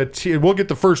we'll get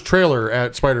the first trailer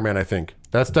at Spider-Man, I think.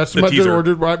 That's The teaser.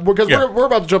 because Yeah. we're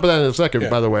about to jump on that in a second,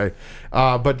 by the way.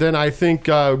 But then I think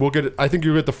you'll get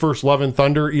the first Love and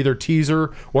Thunder either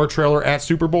teaser or trailer at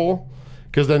Super Bowl,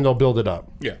 because then they'll build it up.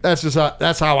 Yeah.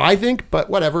 That's how I think, but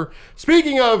whatever.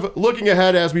 Speaking of looking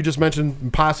ahead, as we just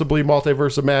mentioned, possibly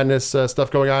Multiverse of Madness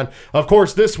stuff going on. Of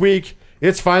course, this week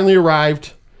it's finally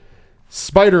arrived.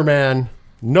 Spider-Man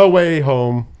No Way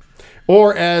Home,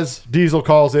 or as Diesel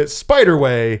calls it,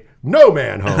 Spider-Way No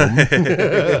Man Home.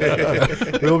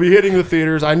 It'll be hitting the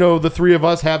theaters. I know the three of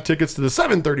us have tickets to the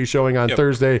 7:30 showing on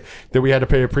Thursday that we had to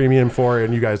pay a premium for,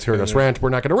 and you guys heard us rant. We're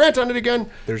not going to rant on it again.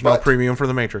 There's no premium for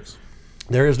The Matrix.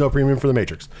 There is no premium for The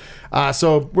Matrix.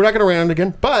 So we're not going to rant on it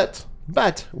again, but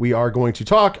we are going to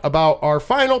talk about our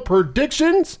final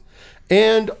predictions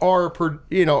and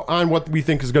on what we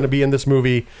think is going to be in this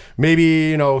movie.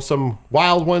 Maybe, some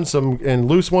wild ones, and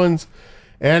loose ones.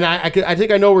 And I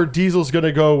think I know where Diesel's going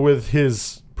to go with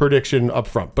his prediction up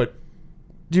front. But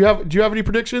do you have any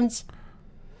predictions?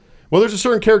 Well, there's a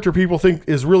certain character people think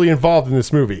is really involved in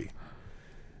this movie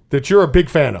that you're a big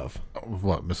fan of.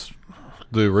 What,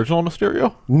 the original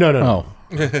Mysterio? No.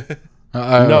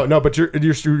 Oh. No, but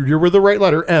you're with the right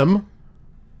letter, M.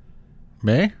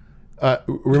 May?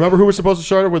 Remember who was supposed to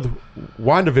start it with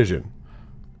WandaVision?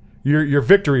 Your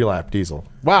victory lap, Diesel.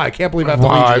 Wow, I can't believe I have to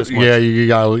read you this much. Yeah, you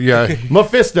got yeah.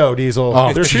 Mephisto, Diesel.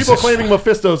 Oh, There's Jesus. people claiming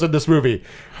Mephisto's in this movie.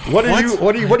 What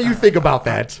do you think about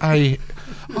that?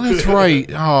 That's right.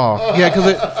 Oh, yeah,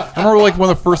 because I remember like when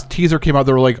the first teaser came out,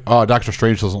 they were like, "Oh, Doctor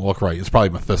Strange doesn't look right. It's probably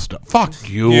Mephisto." Fuck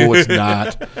you, it's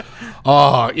not.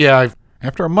 Oh, yeah.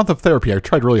 After a month of therapy, I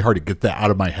tried really hard to get that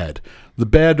out of my head. The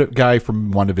bad guy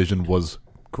from WandaVision was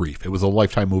Grief. It was a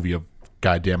Lifetime movie of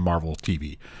goddamn Marvel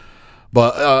TV.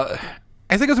 But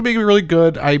I think it's going to be really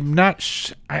good. I'm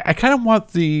not... I kind of want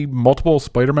the multiple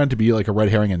Spider-Man to be like a red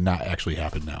herring and not actually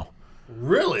happen now.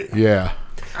 Really? Yeah.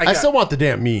 I still want the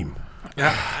damn meme.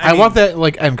 I want that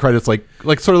like end credits, like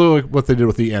sort of like what they did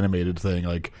with the animated thing,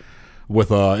 like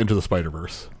with Into the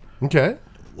Spider-Verse. Okay.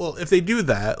 Well, if they do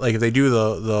that, like if they do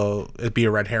the it be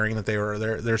a red herring that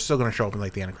they're still going to show up in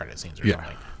like the end credit scenes or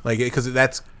something, like because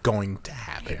that's going to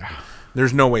happen. Yeah.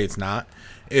 There's no way it's not.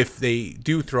 If they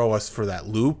do throw us for that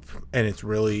loop and it's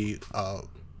really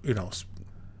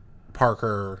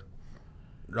Parker,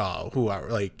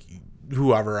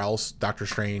 whoever else, Doctor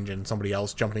Strange and somebody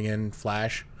else jumping in,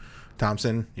 Flash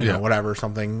Thompson, whatever,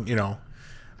 something,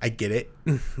 I get it.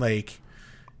 Like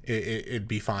it'd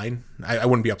be fine. I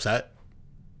wouldn't be upset.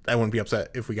 I wouldn't be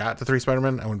upset if we got the 3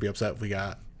 Spider-Men. I wouldn't be upset if we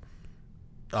got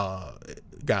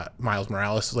Miles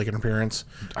Morales like an appearance.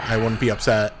 I wouldn't be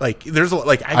upset. Like there's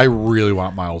I really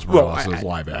want Miles Morales as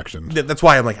live action. That's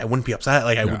why I'm like I wouldn't be upset.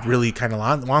 Like I would really kind of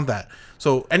want that.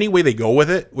 So any way they go with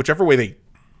it, whichever way they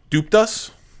duped us,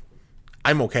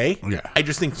 I'm okay. Yeah. I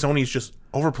just think Sony's just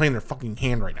overplaying their fucking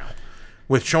hand right now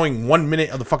with showing 1 minute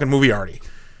of the fucking movie already.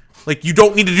 Like, you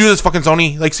don't need to do this, fucking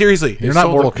Sony. Like, seriously. You're not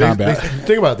Mortal Kombat.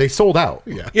 Think about it. They sold out.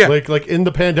 Yeah. Like in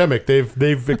the pandemic,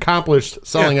 they've accomplished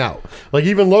selling out. Like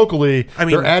even locally,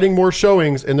 they're adding more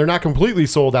showings, and they're not completely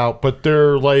sold out, but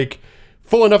they're like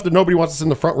full enough that nobody wants us in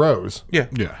the front rows. Yeah.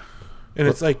 Yeah. And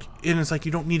it's like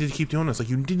you don't need to keep doing this. Like,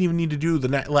 you didn't even need to do the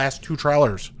last 2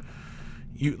 trailers.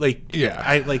 You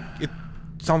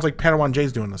it sounds like Padawan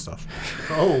Jay's doing this stuff.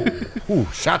 Ooh,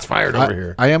 shots fired over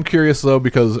here. I am curious though,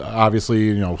 because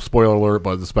obviously, spoiler alert,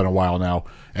 but it's been a while now.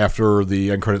 After the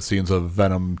end credit scenes of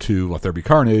Venom 2: Let There Be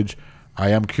Carnage,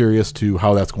 I am curious to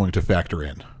how that's going to factor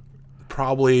in.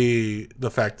 Probably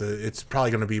the fact that it's probably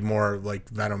going to be more like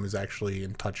Venom is actually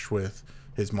in touch with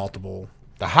his multiple.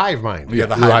 The hive mind. The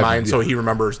hive mind. So he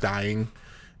remembers dying,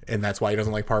 and that's why he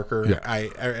doesn't like Parker. Yeah.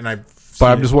 But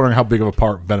I'm just wondering how big of a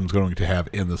part Venom's going to have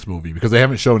in this movie, because they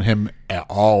haven't shown him at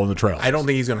all in the trailer. I don't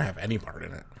think he's going to have any part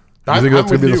in it. You think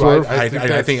that's going to be the swerve?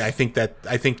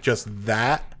 I think just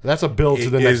that. That's a build to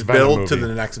the next Venom movie. To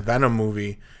the next Venom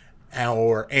movie,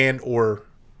 or if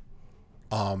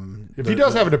he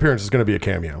does have an appearance, it's going to be a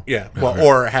cameo. Yeah,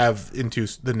 or have into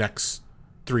the next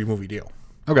 3 movie deal.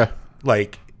 Okay,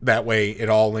 like that way it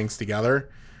all links together,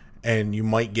 and you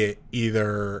might get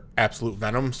either Absolute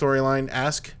Venom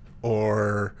storyline-esque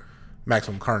or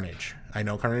Maximum Carnage. I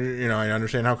know Carnage, I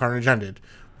understand how Carnage ended,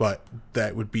 but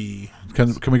that would be...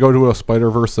 Can we go to a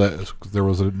Spider-Verse that there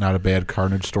was not a bad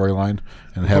Carnage storyline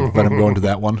and have Venom go into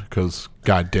that one? Because,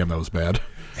 goddamn, that was bad.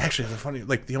 Actually, the funny,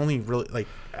 like, the only really, like,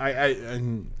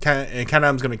 and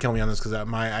Ken-M's going to kill me on this, because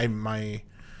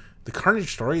the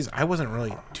Carnage stories, I wasn't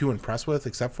really too impressed with,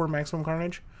 except for Maximum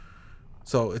Carnage.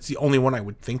 So it's the only one I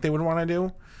would think they would want to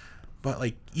do. But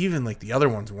like even like the other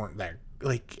ones weren't that.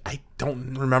 Like I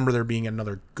don't remember there being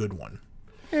another good one.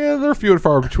 Yeah, they're few and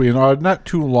far between. Not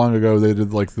too long ago, they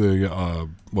did like the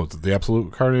what was it, the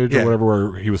Absolute Carnage or whatever,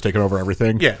 where he was taking over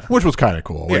everything. Yeah, which was kind of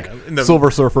cool. Yeah, like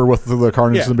Silver Surfer with the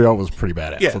Carnage symbiote was pretty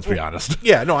badass. Yeah, let's be honest.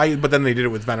 Yeah, no, but then they did it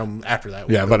with Venom after that.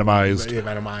 Yeah, Venomized. Yeah,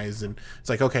 Venomized, and it's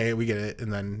like okay, we get it.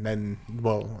 And then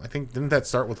well, I think didn't that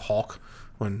start with Hulk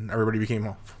when everybody became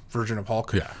a version of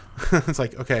Hulk? Yeah, it's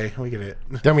like okay, we get it.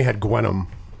 Then we had Gwenom.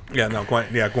 Yeah, no, Gwen.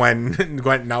 Yeah, Gwen.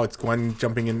 Now it's Gwen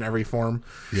jumping in every form.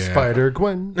 yeah. Spider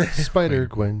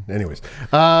Gwen. Anyways,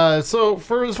 so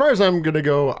for as far as I'm gonna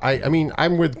go, I mean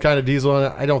I'm with kind of Diesel on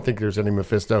it. I don't think there's any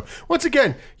Mephisto. Once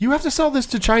again, you have to sell this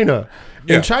to China,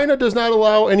 and China does not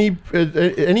allow any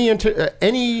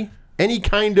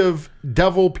kind of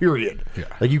devil. Period. Yeah.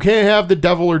 Like you can't have the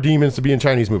devil or demons to be in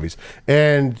Chinese movies,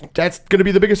 and that's going to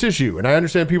be the biggest issue. And I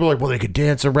understand people are like, well, they could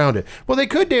dance around it. Well, they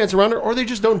could dance around it, or they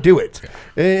just don't do it.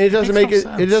 And it doesn't make it.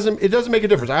 It doesn't make a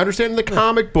difference. I understand in the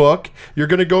comic book you're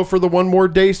going to go for the One More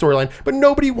Day storyline, but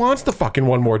nobody wants the fucking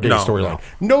One More Day storyline.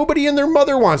 Nobody and their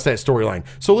mother wants that storyline.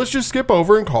 So let's just skip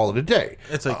over and call it a day.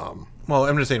 It's like, well,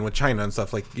 I'm just saying with China and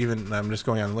stuff. Like even I'm just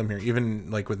going on a limb here. Even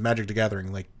like with Magic the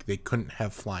Gathering, like they couldn't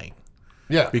have flying.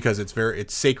 Yeah, because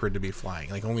it's sacred to be flying.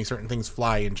 Like only certain things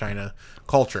fly in China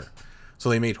culture, so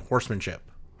they made horsemanship.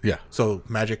 Yeah. So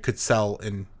Magic could sell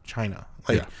in China.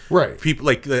 Like right. People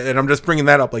like, and I'm just bringing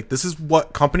that up. Like this is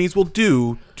what companies will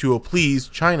do to appease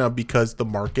China because the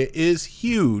market is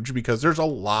huge because there's a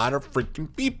lot of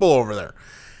freaking people over there.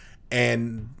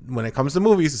 And when it comes to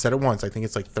movies, I said it once. I think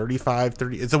it's like 30.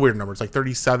 It's a weird number. It's like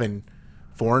 37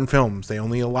 foreign films they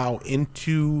only allow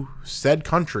into said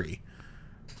country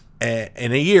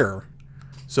in a year.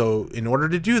 So in order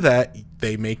to do that,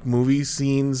 they make movie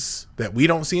scenes that we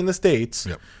don't see in the States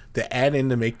to add in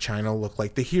to make China look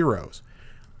like the heroes.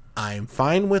 I'm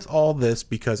fine with all this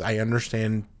because I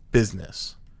understand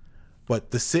business. But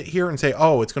to sit here and say,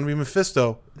 oh, it's going to be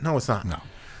Mephisto, no, it's not. No.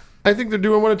 I think they're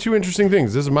doing one of two interesting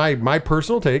things. This is my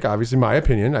personal take, obviously my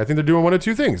opinion. I think they're doing one of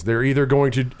two things. They're either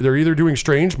doing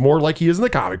Strange more like he is in the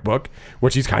comic book,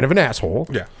 which he's kind of an asshole.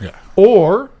 Yeah.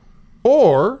 Or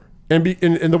and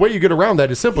the way you get around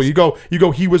that is simple. You go,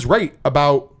 he was right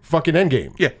about fucking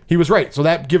Endgame. Yeah. He was right. So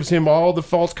that gives him all the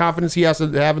false confidence he has to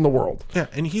have in the world. Yeah,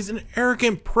 and he's an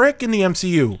arrogant prick in the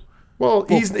MCU. Well,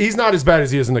 he's not as bad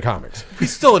as he is in the comics.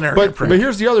 He's still an arrogant prick. But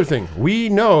here's the other thing. We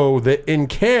know that in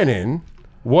canon,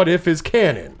 What If is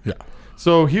canon. Yeah.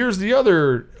 So here's the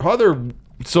other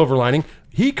silver lining.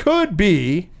 He could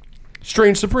be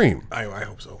Strange Supreme. I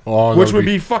hope so. Oh, which would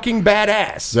be fucking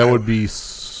badass. That would be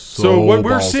so what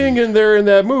we're ballsy. seeing in there in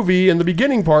that movie, in the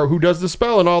beginning part, who does the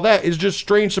spell and all that, is just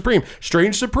Strange Supreme.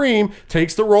 Strange Supreme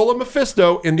takes the role of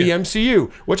Mephisto in the MCU,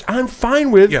 which I'm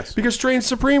fine with because Strange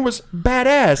Supreme was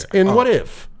badass in What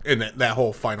If. And that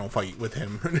whole final fight with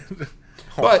him.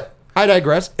 But I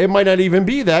digress. It might not even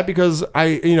be that because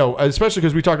especially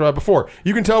because we talked about it before.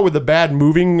 You can tell with the bad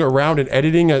moving around and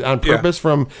editing on purpose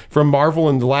from Marvel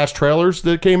in the last trailers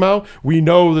that came out. We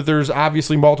know that there's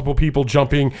obviously multiple people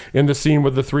jumping in the scene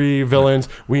with the three villains.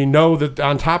 We know that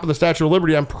on top of the Statue of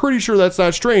Liberty, I'm pretty sure that's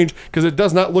not Strange because it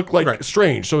does not look like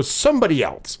Strange. So it's somebody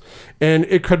else. And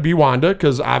it could be Wanda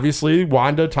because obviously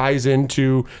Wanda ties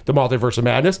into the Multiverse of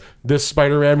Madness. This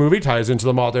Spider-Man movie ties into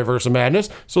the Multiverse of Madness.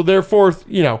 So therefore,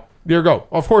 there you go.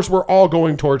 Of course, we're all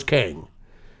going towards Kang.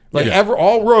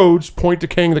 All roads point to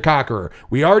Kang the Conqueror.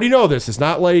 We already know this. It's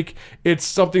not like it's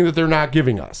something that they're not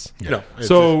giving us. No.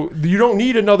 So you don't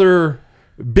need another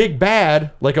big bad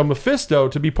like a Mephisto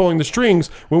to be pulling the strings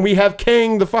when we have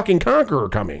Kang the fucking Conqueror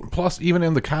coming. Plus, even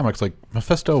in the comics, like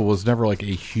Mephisto was never like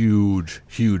a huge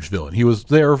villain. He was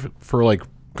there for like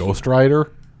Ghost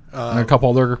Rider. And a couple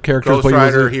other characters. Ghost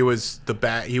Rider, he was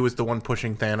the one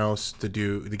pushing Thanos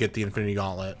to get the Infinity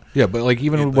Gauntlet. Yeah, but like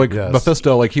even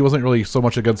Mephisto, like he wasn't really so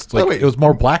much against it was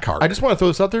more Blackheart. I just want to throw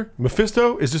this out there.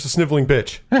 Mephisto is just a sniveling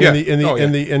bitch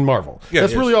in Marvel. Yeah,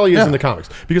 that's really all he is in the comics.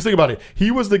 Because think about it,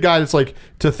 he was the guy that's like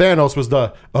to Thanos was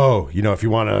the if you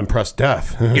want to impress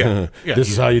death, this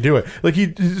is how you do it. Like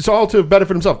it's all to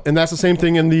benefit himself, and that's the same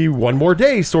thing in the One More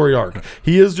Day story arc.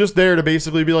 He is just there to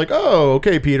basically be like, oh,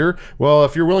 okay, Peter. Well,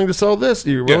 if you're willing to sell this,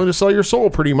 you're willing to sell your soul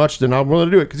pretty much, then I'm willing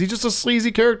to do it because he's just a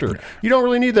sleazy character. You don't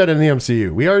really need that in the MCU.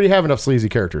 We already have enough sleazy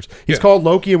characters. He's called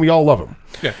Loki and we all love him.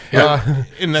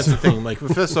 And that's the thing, like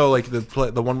Mephisto, like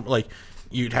the one, like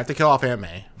you'd have to kill off Aunt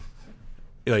May.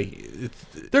 Like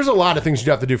there's a lot of things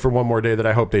you have to do for One More Day that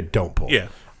I hope they don't pull.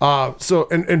 So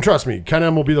and trust me, Ken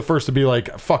M will be the first to be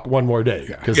like, fuck One More Day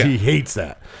because he hates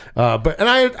that. But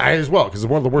I as well because it's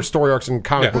one of the worst story arcs in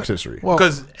comic books history.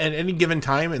 Because at any given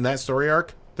time in that story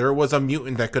arc, there was a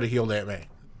mutant that could have healed Aunt May.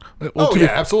 Oh, yeah,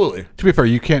 absolutely. To be fair,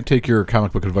 you can't take your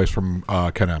comic book advice from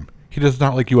Ken M. He does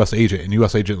not like U.S. Agent, and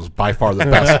U.S. Agent is by far the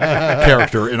best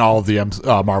character in all of the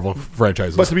Marvel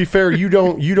franchises. But to be fair, you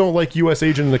don't like U.S.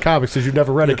 Agent in the comics because you've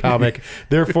never read a comic.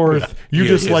 Therefore, you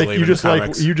just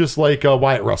like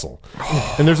Wyatt Russell.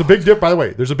 And there's a big difference. By the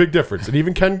way, there's a big difference. And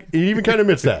even Ken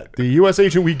admits that the U.S.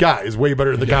 Agent we got is way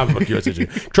better than the comic book U.S. Agent.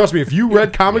 Trust me, if you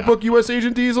read comic book U.S.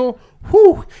 Agent Diesel,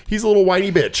 whew, he's a little whiny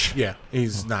bitch. Yeah,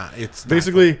 he's not. It's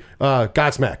basically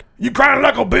Godsmack. You crying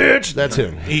like a bitch. That's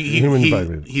him.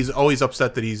 He's always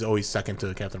upset that he's always second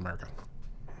to Captain America.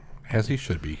 As he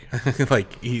should be.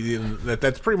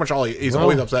 That's pretty much all. He's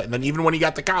always upset. And then even when he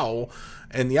got the cowl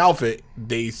and the outfit,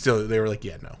 they were like,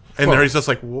 yeah, no. And then he's just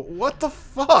like, what the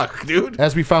fuck, dude?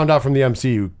 As we found out from the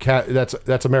MCU,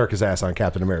 that's America's ass on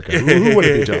Captain America. Who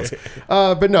wouldn't be jealous?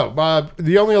 But no,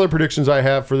 the only other predictions I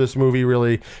have for this movie,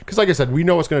 really, because like I said, we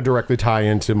know it's going to directly tie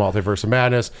into Multiverse of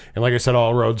Madness. And like I said,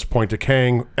 all roads point to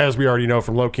Kang, as we already know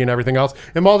from Loki and everything else.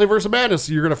 And Multiverse of Madness,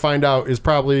 you're going to find out, is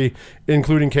probably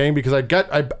including Kang, because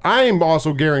I'm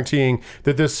also guaranteeing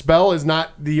that this spell is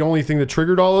not the only thing that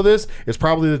triggered all of this. It's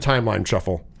probably the timeline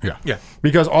shuffle. Yeah.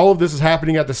 Because all of this is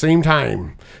happening at the same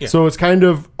time. Yeah. So it's kind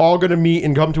of all going to meet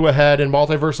and come to a head, and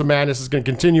Multiverse of Madness is going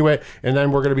to continue it, and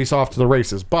then we're going to be off to the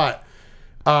races. But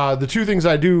the two things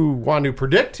I do want to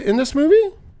predict in this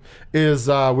movie is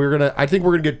I think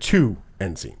we're going to get 2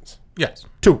 end scenes. Yes.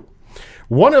 2.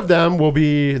 One of them will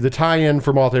be the tie-in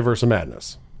for Multiverse of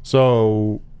Madness.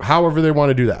 So however they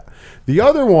want to do that. The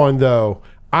other one, though,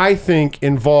 I think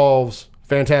involves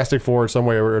Fantastic Four in some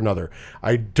way or another.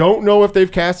 I don't know if they've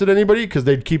casted anybody because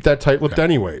they'd keep that tight-lipped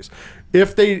anyways.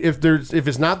 If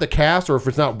it's not the cast, or if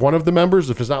it's not one of the members,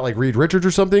 if it's not like Reed Richards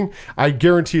or something, I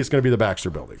guarantee it's going to be the Baxter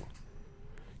Building.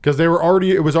 Because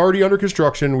it was already under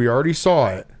construction. We already saw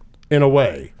it in a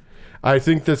way. I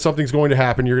think that something's going to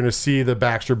happen. You're going to see the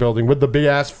Baxter Building with the big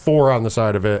ass 4 on the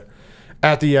side of it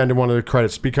at the end in one of the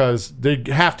credits, because they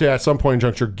have to at some point in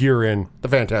juncture gear in the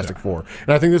Fantastic Four.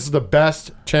 And I think this is the best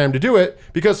time to do it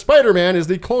because Spider-Man is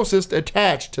the closest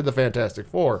attached to the Fantastic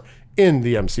Four in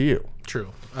the MCU. True.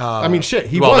 I mean, shit,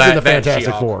 he was in the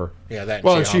Fantastic Four. Yeah, that.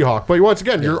 Well, and She-Hulk. But once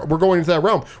again, we're going into that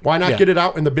realm. Why not get it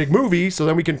out in the big movie so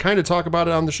then we can kind of talk about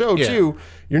it on the show too?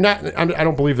 You're not. I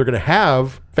don't believe they're going to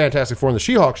have Fantastic Four in the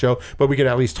She-Hulk show, but we can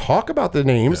at least talk about the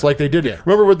names like they did. Yeah.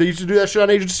 Remember when they used to do that shit on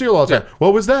Agent of S.H.I.E.L.D. all the time?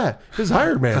 What was that? His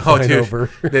Iron Man flying over.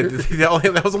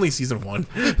 That was only season 1.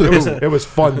 It was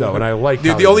fun though, and I liked.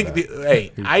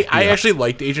 I actually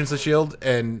liked Agents of S.H.I.E.L.D.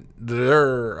 and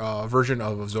their version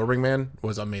of Absorbing Man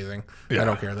was amazing. I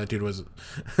don't care. That dude was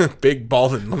big,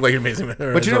 bald, and looked like an amazing.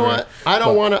 But you know what? I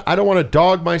don't want to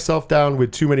dog myself down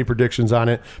with too many predictions on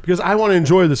it because I want to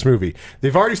enjoy this movie.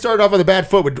 They've already started off on a bad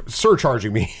foot with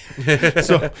surcharging me.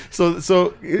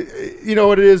 so you know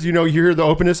what it is. You hear the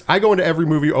openness. I go into every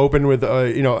movie open with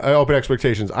open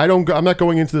expectations. I'm not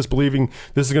going into this believing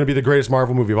this is going to be the greatest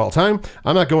Marvel movie of all time.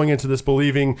 I'm not going into this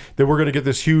believing that we're going to get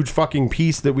this huge fucking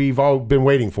piece that we've all been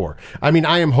waiting for. I mean,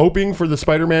 I am hoping for the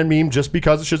Spider-Man meme just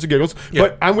because it's shits and giggles. Yeah.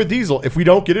 But I'm with Diesel. If we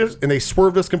don't get it and they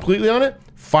swerved us completely on it,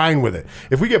 fine with it.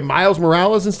 If we get Miles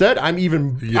Morales instead, I'm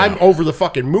over the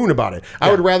fucking moon about it.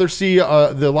 I would rather see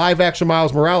the live action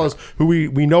Miles Morales, who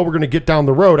we know we're going to get down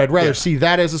the road. I'd rather see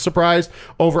that as a surprise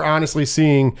over honestly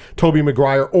seeing Tobey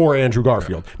Maguire or Andrew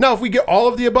Garfield. Now, if we get all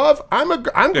of the above,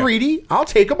 I'm greedy. I'll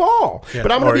take them all. Yeah.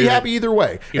 But I'm going to be happy either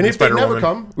way. And if they never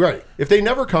come, if they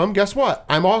never come, guess what?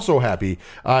 I'm also happy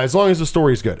as long as the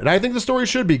story's good. And I think the story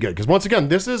should be good because once again,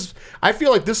 I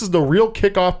feel like this is the real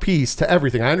kickoff piece to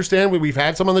everything. I understand we've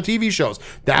had some on the TV shows.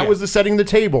 That was the setting the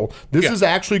table. This is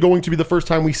actually going to be the first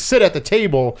time we sit at the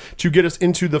table to get us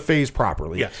into the phase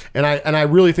properly. Yes. And I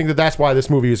really think that that's why this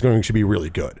movie is going to be really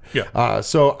good. Yeah.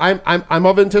 So I'm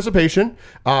of anticipation.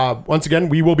 Once again,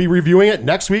 we will be reviewing it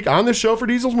next week on the show for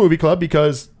Diesel's Movie Club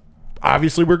because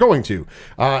obviously we're going to.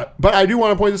 But I do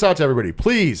want to point this out to everybody.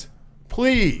 Please,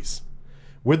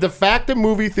 with the fact that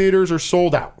movie theaters are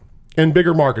sold out, in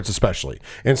bigger markets especially.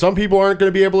 And some people aren't going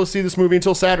to be able to see this movie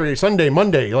until Saturday, Sunday,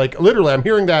 Monday. Like literally, I'm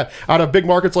hearing that out of big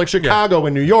markets like Chicago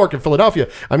and New York and Philadelphia.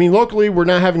 I mean, locally, we're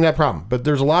not having that problem. But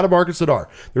there's a lot of markets that are.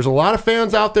 There's a lot of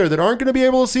fans out there that aren't going to be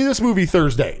able to see this movie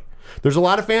Thursday. There's a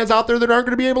lot of fans out there that aren't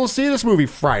going to be able to see this movie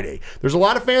Friday. There's a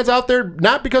lot of fans out there,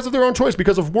 not because of their own choice,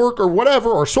 because of work or whatever,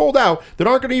 or sold out, that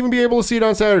aren't going to even be able to see it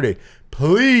on Saturday.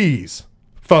 Please,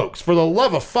 folks, for the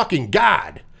love of fucking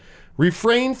God,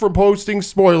 refrain from posting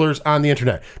spoilers on the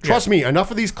internet. Trust me,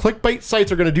 enough of these clickbait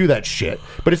sites are going to do that shit,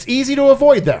 but it's easy to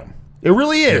avoid them. It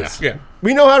really is. Yeah.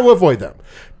 We know how to avoid them.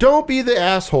 Don't be the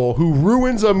asshole who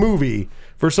ruins a movie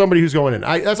for somebody who's going in.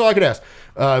 That's all I could ask.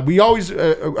 We always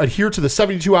adhere to the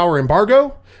 72-hour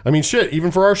embargo. I mean, shit,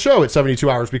 even for our show, it's 72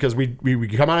 hours because we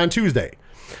come out on Tuesday.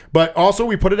 But also,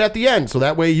 we put it at the end, so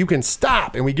that way you can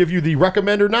stop, and we give you the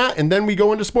recommend or not, and then we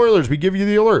go into spoilers. We give you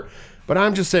the alert. But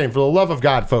I'm just saying, for the love of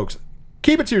God, folks,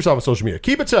 keep it to yourself on social media.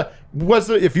 Keep it to,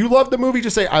 if you love the movie,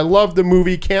 just say, I love the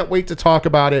movie, can't wait to talk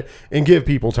about it, and give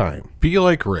people time. Be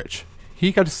like Rich.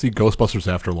 He got to see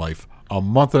Ghostbusters Afterlife a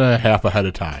month and a half ahead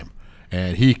of time,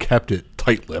 and he kept it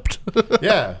tight-lipped.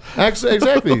 Yeah,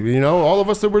 exactly. You know, all of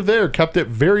us that were there kept it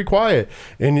very quiet,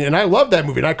 and I love that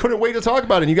movie, and I couldn't wait to talk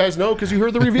about it. And you guys know because you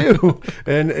heard the review,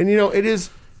 and you know it is.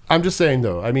 I'm just saying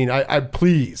though. I mean, I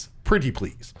please, pretty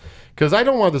please, because I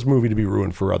don't want this movie to be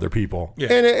ruined for other people.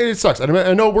 Yeah. And it sucks.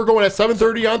 I know we're going at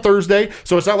 7:30 on Thursday,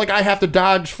 so it's not like I have to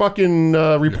dodge fucking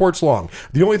reports long.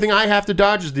 The only thing I have to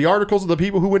dodge is the articles of the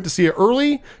people who went to see it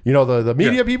early, you know, the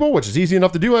media people, which is easy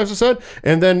enough to do, as I said,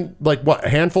 and then like a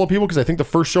handful of people, because I think the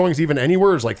first showings even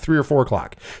anywhere is like 3 or 4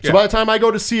 o'clock. So by the time I go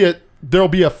to see it, there'll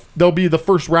be the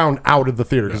first round out of the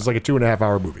theater because it's like a 2.5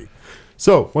 hour movie.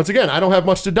 So once again, I don't have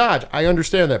much to dodge. I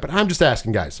understand that, but I'm just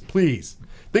asking, guys, please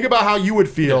think about how you would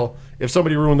feel if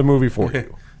somebody ruined the movie for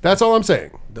you. That's all I'm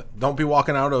saying. Don't be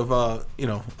walking out of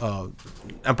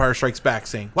Empire Strikes Back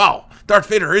saying, "Wow, Darth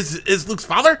Vader is Luke's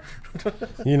father."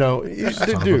 You know,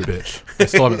 dude, bitch. I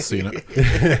still haven't seen it.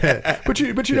 but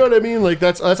you know what I mean? Like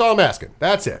that's all I'm asking.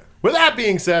 That's it. With that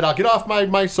being said, I'll get off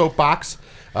my soapbox.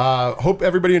 Hope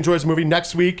everybody enjoys the movie.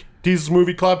 Next week, Diesel's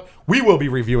Movie Club, we will be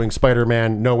reviewing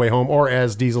Spider-Man No Way Home, or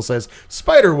as Diesel says,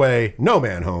 Spider-Way No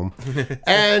Man Home,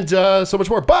 and so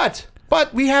much more. But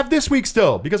we have this week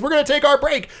still, because we're going to take our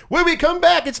break. When we come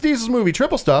back, it's Diesel's Movie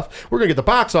Triple Stuff. We're going to get the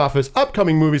box office,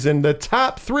 upcoming movies in the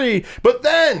top 3. But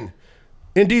then,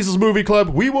 in Diesel's Movie Club,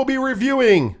 we will be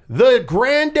reviewing the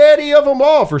granddaddy of them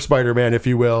all for Spider-Man, if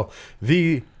you will,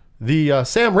 the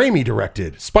Sam Raimi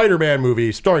directed Spider-Man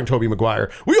movie starring Tobey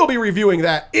Maguire. We will be reviewing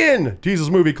that in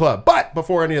Diesel's Movie Club. But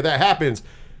before any of that happens,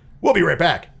 we'll be right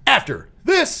back after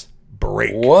this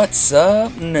break. What's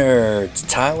up, nerds?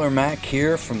 Tyler Mack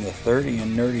here from the 30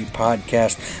 and Nerdy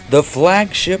podcast, the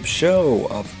flagship show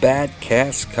of Bad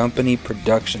Cast Company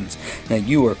Productions. Now,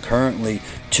 you are currently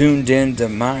tuned in to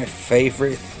my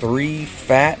favorite 3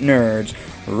 fat nerds,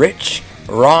 Rich,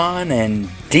 Ron, and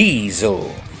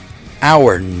Diesel,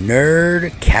 our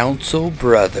Nerd Council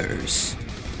brothers.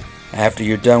 After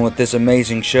you're done with this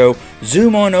amazing show,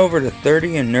 zoom on over to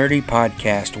 30 and Nerdy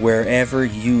Podcast wherever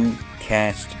you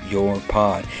cast your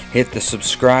pod. Hit the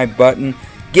subscribe button,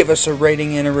 give us a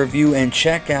rating and a review, and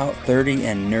check out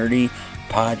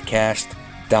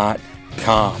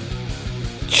 30andnerdypodcast.com.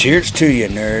 Cheers to you,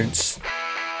 nerds.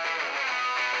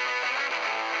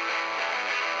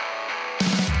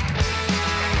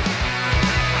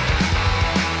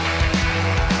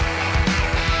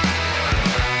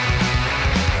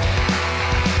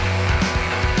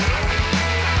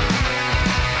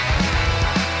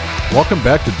 Welcome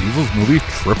back to Diesel's Movie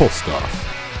Triple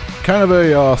Stuff. Kind of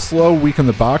a slow week in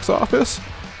the box office.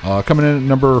 Coming in at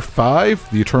number 5,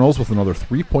 The Eternals with another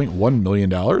 $3.1 million.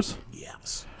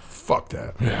 Yes. Fuck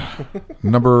that. Yeah.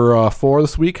 Number 4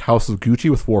 this week, House of Gucci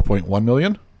with $4.1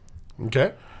 million.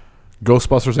 Okay.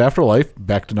 Ghostbusters Afterlife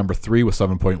back to number 3 with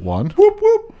 $7.1. Whoop,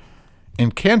 whoop.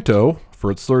 Encanto,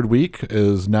 for its 3rd week,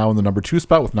 is now in the number 2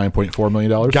 spot with $9.4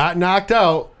 million. Got knocked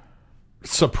out,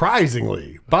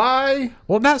 surprisingly, by...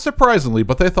 Well, not surprisingly,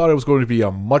 but they thought it was going to be a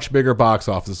much bigger box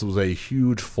office. This was a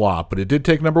huge flop, but it did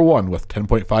take number 1 with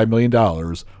 $10.5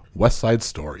 million, West Side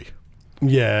Story.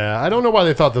 Yeah, I don't know why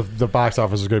they thought the box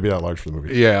office was going to be that large for the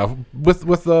movie. Yeah,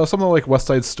 with something like West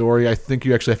Side Story, I think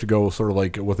you actually have to go sort of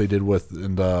like what they did with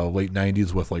in the late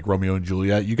 90s with like Romeo and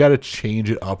Juliet. You got to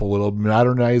change it up a little,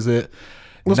 modernize it.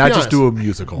 Let's not be just honest. do a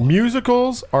musical.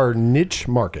 Musicals are niche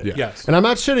market. Yeah. Yes. And I'm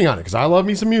not shitting on it because I love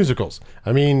me some musicals.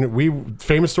 I mean,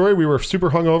 famous story, we were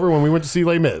super hungover when we went to see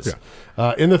Les Mis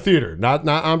in the theater, not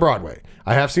on Broadway.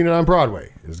 I have seen it on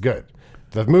Broadway. It's good.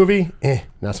 The movie,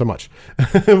 not so much.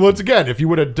 Once again, if you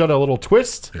would have done a little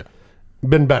twist,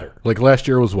 been better. Like last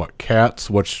year was what? Cats,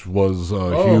 which was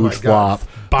a huge flop.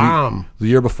 Bomb. The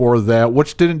year before that,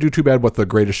 which didn't do too bad with The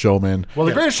Greatest Showman. Well,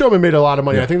 The Greatest Showman made a lot of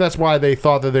money. I think that's why they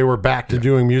thought that they were back to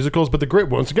doing musicals. But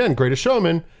once again, Greatest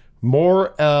Showman,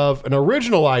 more of an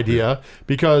original idea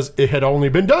because it had only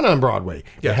been done on Broadway.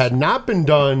 It had not been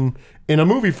done in a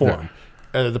movie form.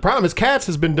 The problem is Cats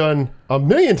has been done a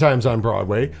million times on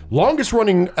Broadway, longest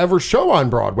running ever show on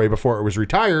Broadway before it was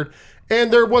retired.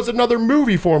 And there was another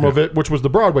movie form of it, which was the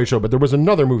Broadway show, but there was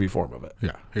another movie form of it.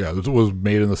 Yeah. It was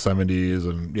made in the 70s,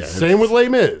 and Same with Les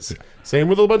Mis. Same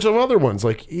with a bunch of other ones.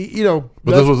 Like, you know.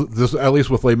 But this at least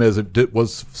with Les Mis, it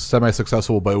was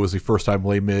semi-successful, but it was the first time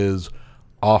Les Mis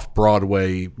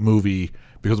off-Broadway movie,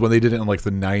 because when they did it in like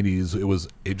the 90s, it was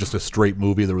just a straight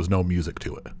movie. There was no music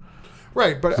to it.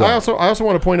 Right, but I also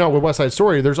want to point out with West Side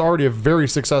Story, there's already a very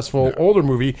successful older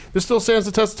movie that still stands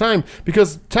the test of time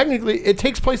because technically it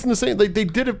takes place in the same. Like they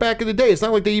did it back in the day. It's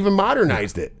not like they even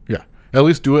modernized it. Yeah, at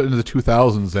least do it in the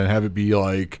 2000s and have it be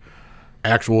like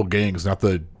actual gangs, not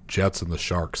the Jets and the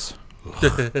Sharks.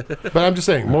 But I'm just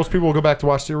saying, most people will go back to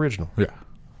watch the original. Yeah.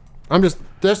 I'm just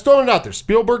throwing it out there.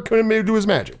 Spielberg couldn't maybe do his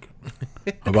magic.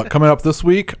 But coming up this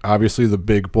week, obviously the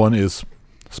big one is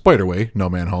Spider-Way, No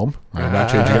Man Home. I'm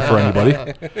not changing it for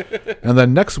anybody. And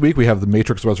then next week we have The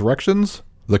Matrix Resurrections,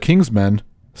 The Kingsmen,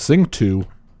 Sing 2,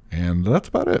 and that's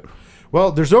about it.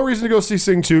 Well, there's no reason to go see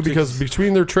Sing 2 because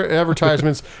between their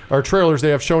advertisements or trailers, they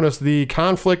have shown us the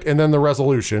conflict and then the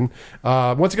resolution.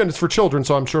 Once again, it's for children,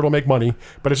 so I'm sure it'll make money.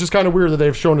 But it's just kind of weird that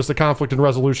they've shown us the conflict and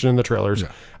resolution in the trailers.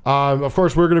 Yeah. Of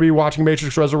course, we're going to be watching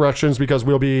Matrix Resurrections because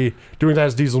we'll be doing that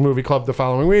as Diesel Movie Club the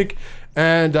following week.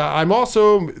 And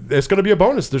it's going to be a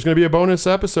bonus. There's going to be a bonus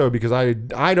episode because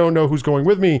I don't know who's going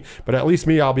with me, but at least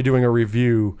me, I'll be doing a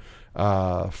review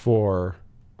for...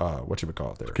 what you would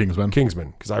call it there?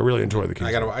 Kingsman, because I really enjoy the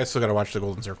Kingsman. I still gotta watch the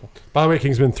Golden Circle. By the way,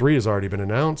 Kingsman 3 has already been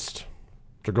announced.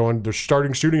 They're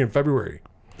starting shooting in February.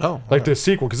 Oh, like the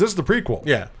sequel, because this is the prequel.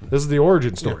 Yeah, this is the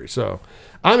origin story. Yeah. So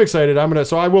I'm excited.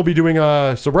 So I will be doing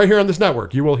so right here on this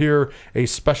network, you will hear a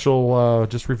special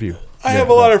just review. I have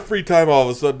a lot of free time. All of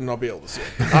a sudden, I'll be able to see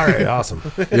it. All right, awesome.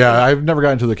 Yeah, I've never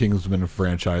gotten into the Kingsman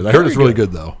franchise. I heard it's really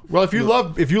good though. Well, if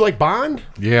you like Bond,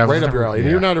 yeah, right up your alley.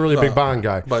 Yeah. You're not a really big Bond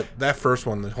guy, but that first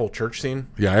one, the whole church scene.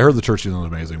 Yeah, I heard the church scene was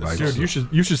amazing. Dude,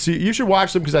 you should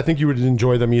watch them because I think you would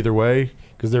enjoy them either way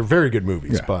because they're very good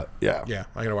movies. Yeah. But yeah,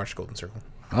 I gotta watch the Golden Circle.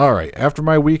 All right, after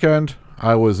my weekend,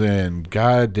 I was in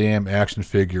goddamn action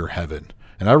figure heaven.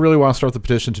 And I really want to start the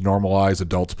petition to normalize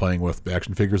adults playing with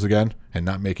action figures again and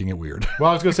not making it weird. Well,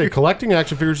 I was going to say, collecting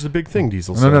action figures is a big thing,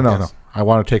 Diesel. No. I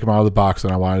want to take them out of the box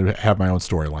and I want to have my own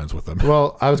storylines with them.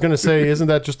 Well, I was going to say, isn't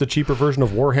that just a cheaper version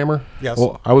of Warhammer? Yes.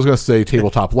 Well, I was going to say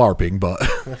tabletop LARPing, but...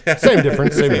 Same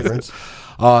difference.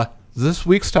 This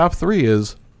week's top 3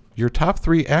 is your top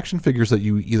 3 action figures that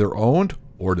you either owned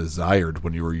or desired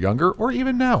when you were younger or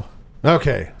even now.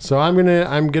 Okay, so I'm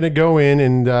gonna go in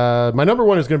and my number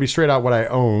 1 is gonna be straight out what I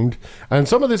owned, and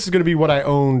some of this is gonna be what I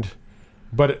owned,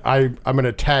 but I'm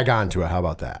gonna tag on to it. How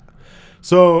about that?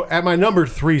 So at my number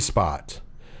 3 spot,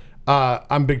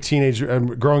 I'm big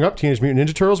growing up, Teenage Mutant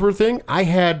Ninja Turtles were a thing. I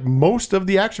had most of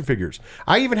the action figures.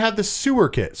 I even had the sewer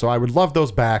kit, so I would love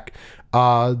those back.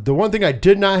 The one thing I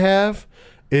did not have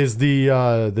is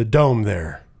the dome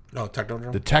there. Oh,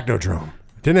 Technodrome. The Technodrome.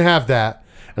 Didn't have that.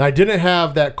 And I didn't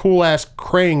have that cool-ass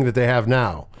Krang that they have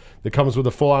now that comes with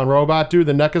a full-on robot dude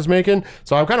that NECA's making.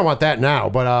 So I kind of want that now.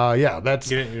 But, yeah, that's...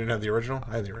 You didn't have the original?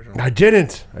 I had the original. I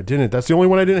didn't. That's the only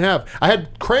one I didn't have. I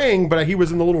had Krang, but he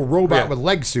was in the little robot with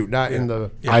leg suit, not in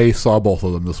the... Yeah. I saw both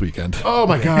of them this weekend. Oh,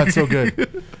 my God, so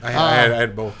good. I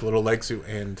had both, the little leg suit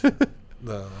and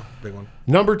the big one.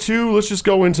 Number 2, let's just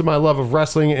go into my love of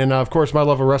wrestling. And, of course, my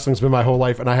love of wrestling has been my whole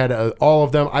life. And I had all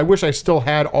of them. I wish I still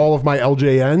had all of my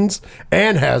LJNs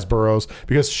and Hasbros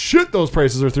because, shit, those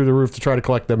prices are through the roof to try to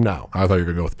collect them now. I thought you were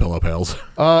going to go with Pillow Pals.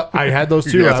 I had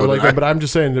those too. Yeah, I would like them, but I'm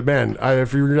just saying that, man,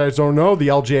 if you guys don't know, the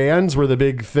LJNs were the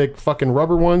big, thick fucking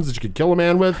rubber ones that you could kill a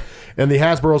man with. And the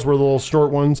Hasbros were the little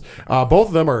short ones. Both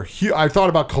of them are huge. I thought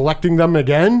about collecting them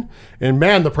again. And,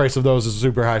 man, the price of those is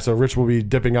super high. So Rich will be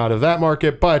dipping out of that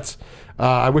market. But...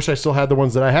 I wish I still had the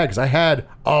ones that I had because I had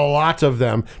a lot of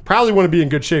them. Probably want to be in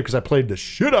good shape because I played the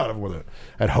shit out of them with it.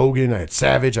 I had Hogan, I had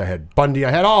Savage, I had Bundy, I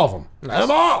had all of them. I had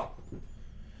them all.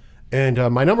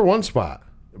 And my number 1 spot,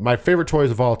 my favorite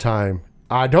toys of all time.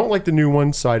 I don't like the new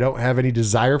ones, so I don't have any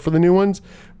desire for the new ones.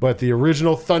 But the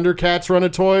original Thundercats run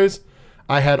of toys,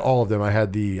 I had all of them. I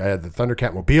had the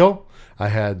Thundercat Mobile. I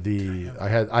had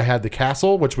the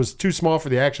castle, which was too small for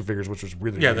the action figures, which was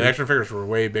really the action figures were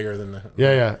way bigger than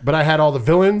the But I had all the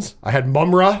villains. I had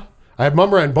Mumra. I had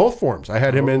Mumra in both forms. I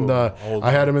had him in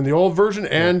the old version,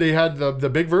 and they had the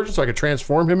big version, so I could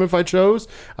transform him if I chose.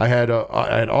 I had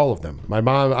all of them. My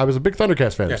mom, I was a big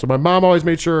Thundercats fan, so my mom always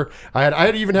made sure I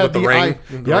had even had the ring,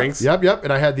 rings. Yep,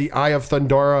 and I had the Eye of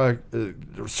Thundara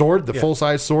sword, the full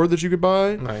size sword that you could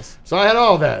buy. Nice. So I had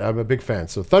all that. I'm a big fan.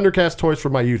 So Thundercats toys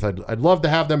from my youth. I'd love to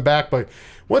have them back, but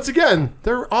once again,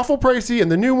 they're awful pricey, and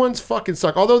the new ones fucking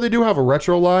suck. Although they do have a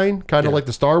retro line, kind of like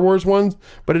the Star Wars ones,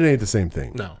 but it ain't the same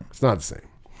thing. No. It's not the same.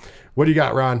 What do you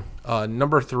got, Ron?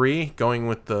 Number 3, going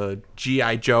with the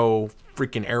G.I. Joe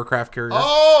freaking aircraft carrier.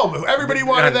 Oh, everybody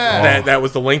wanted that. That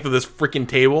was the length of this freaking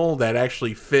table that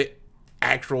actually fit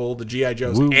the G.I.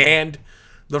 Joes and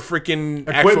the freaking Equipment,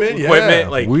 actual equipment. yeah.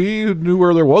 Like We knew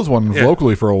where there was one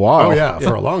locally for a while. Oh yeah,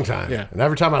 for a long time. Yeah. And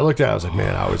every time I looked at it, I was like,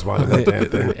 man, I always wanted that damn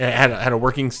thing. it had a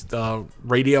working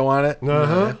radio on it.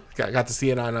 Uh-huh. Got to see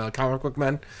it on Comic Book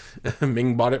Men.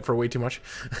 Ming bought it for way too much.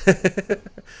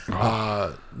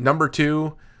 Number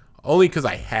 2, only because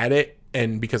I had it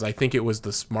and because I think it was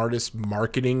the smartest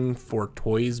marketing for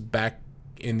toys back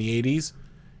in the 80s,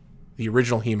 the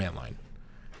original He-Man line.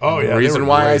 Oh yeah. The they reason were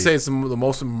why I great. say it's the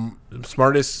most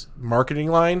smartest marketing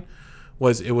line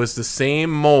was it was the same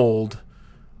mold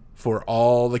for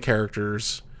all the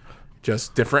characters,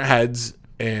 just different heads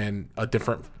and a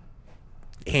different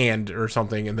hand or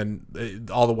something, and then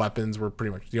all the weapons were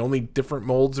pretty much the only different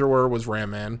molds there were was Ram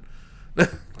Man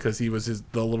because he was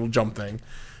the little jump thing.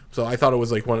 So I thought it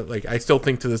was like I still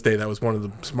think to this day that was one of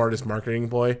the smartest marketing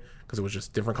ploy because it was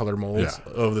just different color molds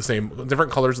of the same,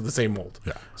 different colors of the same mold.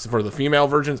 Yeah. So for the female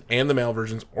versions and the male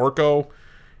versions, Orko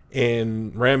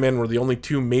and Ram Man were the only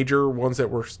 2 major ones that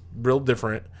were real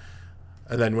different.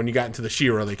 And then when you got into the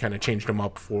She-Ra, they kind of changed them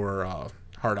up for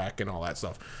Hardak and all that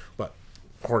stuff. But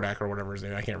Hordak or whatever his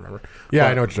name, I can't remember. Yeah,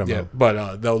 But, I know what you're talking about.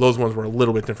 But those ones were a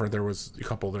little bit different. There was a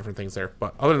couple of different things there.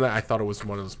 But other than that, I thought it was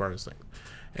one of the smartest things.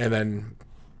 And then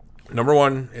number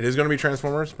 1, it is going to be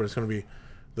Transformers, but it's going to be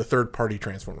the third-party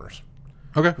Transformers.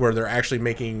 Okay. Where they're actually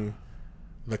making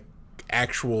the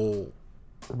actual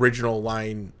original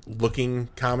line looking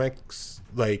comics,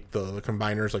 like the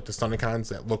combiners, like the Stunticons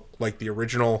that look like the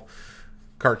original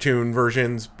cartoon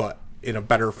versions, but in a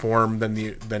better form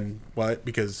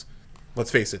because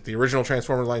let's face it, the original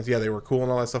Transformers lines, yeah, they were cool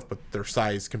and all that stuff, but their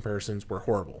size comparisons were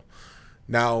horrible.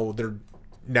 Now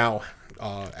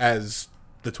as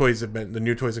the toys have been, the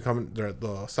new toys have come,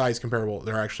 the size comparable,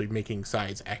 they're actually making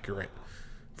size accurate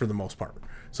for the most part.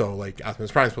 So like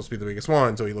Optimus Prime's supposed to be the biggest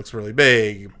one, so he looks really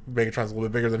big. Megatron's a little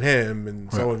bit bigger than him,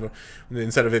 and so on.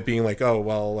 Instead of it being like, oh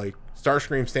well, like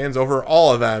Starscream stands over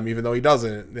all of them, even though he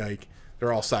doesn't. Like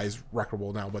they're all size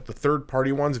recordable now. But the third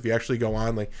party ones, if you actually go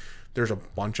on, like there's a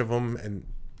bunch of them, and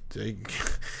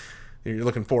you're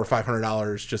looking $400 or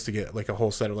 $500 just to get like a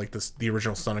whole set of like the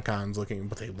original Stunticons looking,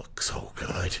 but they look so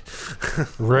good.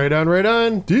 Right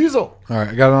on. Diesel. All right,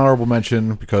 I got an honorable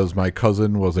mention because my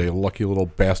cousin was a lucky little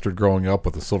bastard growing up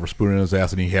with a silver spoon in his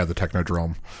ass, and he had the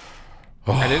Technodrome.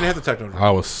 I didn't have the Technodrome.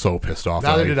 I was so pissed off.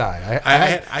 Neither did I.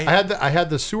 I had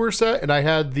the sewer set, and I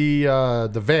had the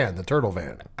van, the turtle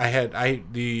van.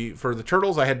 For the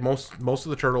turtles, I had most of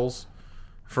the turtles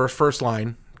first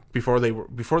line before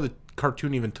the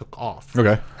cartoon even took off.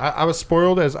 Okay. I was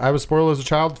spoiled as a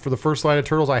child for the first line of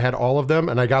turtles. I had all of them,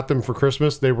 and I got them for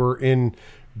Christmas. They were in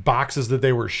boxes that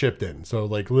they were shipped in. So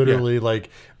like literally, like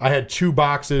I had 2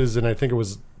 boxes, and I think it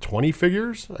was 20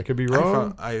 figures. I could be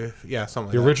wrong. Something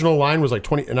like The original line was like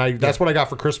 20, and that's what I got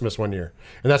for Christmas one year,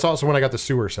 and that's also when I got the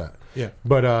sewer set. Yeah.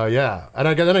 But and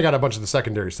I got a bunch of the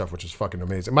secondary stuff, which is fucking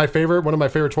amazing. One of my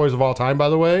favorite toys of all time, by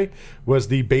the way, was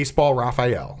the baseball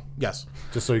Raphael. Yes.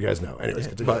 Just so you guys know. Anyways,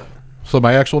 But So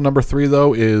my actual number 3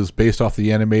 though is based off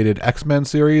the animated X-Men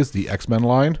series, the X-Men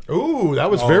line. ooh, that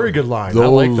was very good line. Those I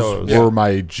like those. were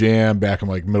my jam back in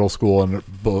like middle school and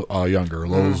younger.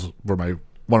 Those were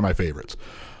one of my favorites.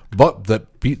 But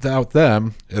that beat out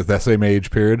them at that same age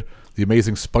period, the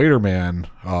Amazing Spider-Man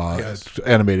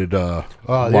animated line.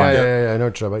 Yeah, I know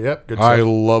what you're talking about. Yep, good I stuff.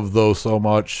 love those so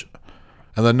much.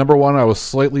 And then number 1, I was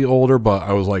slightly older, but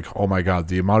I was like, oh my god,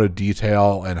 the amount of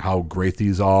detail and how great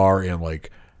these are, and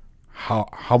like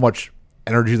how much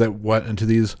energy that went into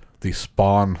these. The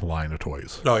Spawn line of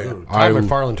toys. oh yeah. Todd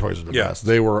McFarlane toys are the best.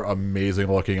 They were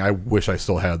amazing looking. I wish I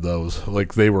still had those.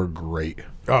 Like they were great.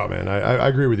 Oh man, I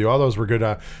agree with you. All those were good.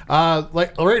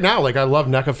 Like right now, like I love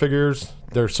NECA figures.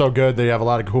 They're so good. They have a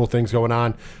lot of cool things going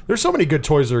on. There's so many good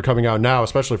toys that are coming out now,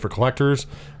 especially for collectors.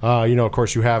 Of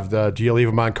course, you have the. Do you leave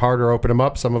them on card or open them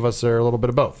up? Some of us are a little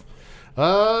bit of both.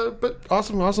 But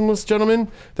awesomeness, gentlemen.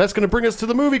 That's going to bring us to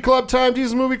the movie club time,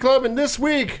 Diesel Movie Club. And this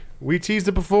week, we teased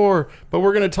it before, but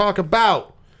we're going to talk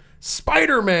about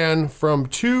Spider-Man from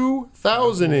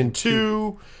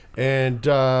 2002. And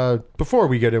before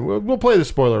we get in, we'll play the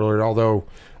spoiler alert, although,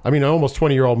 I mean, an almost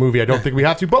 20-year-old movie, I don't think we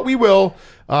have to, but we will.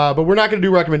 But we're not going to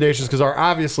do recommendations because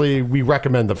obviously we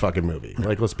recommend the fucking movie.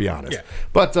 Like, let's be honest. Yeah.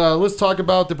 But let's talk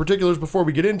about the particulars before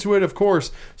we get into it. Of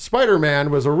course, Spider-Man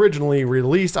was originally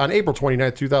released on April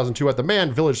 29th, 2002 at the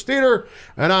Mann Village Theater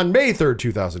and on May 3rd,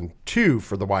 2002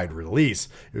 for the wide release.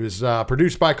 It was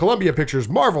produced by Columbia Pictures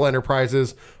Marvel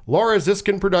Enterprises, Laura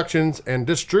Ziskin Productions, and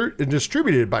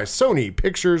distributed by Sony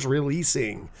Pictures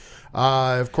Releasing.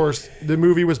 Of course, the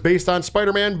movie was based on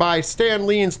Spider-Man by Stan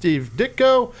Lee and Steve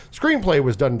Ditko. Screenplay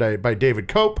was done by David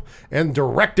Cope and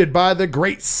directed by the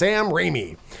great Sam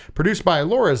Raimi. Produced by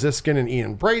Laura Ziskin and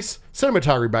Ian Brace.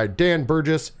 Cinematography by Dan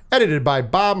Burgess. Edited by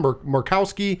Bob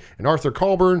Murkowski and Arthur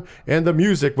Colburn. And the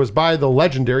music was by the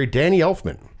legendary Danny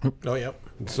Elfman. Oh, yep.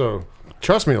 So,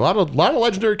 trust me, a lot of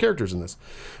legendary characters in this.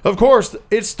 Of course,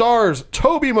 it stars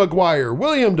Tobey Maguire,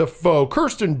 William Dafoe,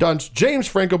 Kirsten Dunst, James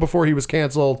Franco before he was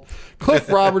canceled, Cliff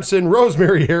Robertson,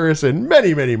 Rosemary Harris, and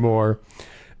many, many more.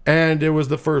 And it was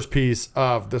the first piece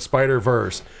of the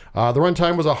Spider-Verse. The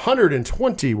runtime was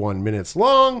 121 minutes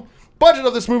long. Budget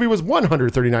of this movie was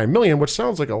 $139 million, which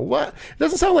sounds like a lot. It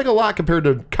doesn't sound like a lot compared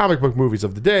to comic book movies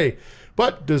of the day.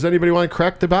 But does anybody want to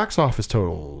crack the box office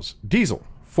totals? Diesel.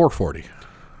 440.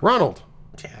 Ronald.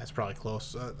 Yeah, it's probably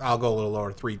close. I'll go a little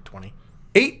lower, 320.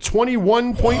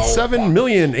 $821.7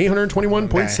 million.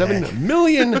 $821.7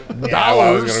 million.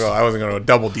 I wasn't gonna go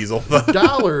double diesel.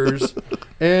 Dollars.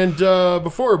 And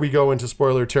before we go into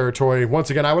spoiler territory, once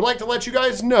again, I would like to let you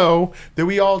guys know that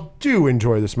we all do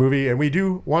enjoy this movie, and we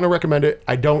do want to recommend it.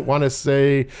 I don't want to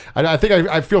say... I think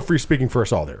I feel free speaking for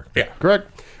us all there. Yeah.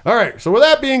 Correct? All right. So with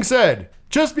that being said...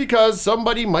 Just because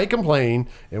somebody might complain,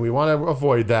 and we want to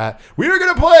avoid that, we are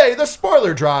going to play the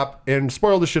spoiler drop and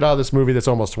spoil the shit out of this movie that's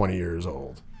almost 20 years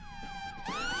old.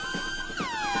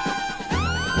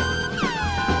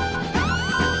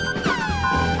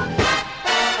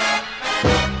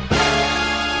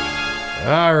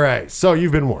 All right, so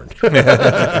you've been warned.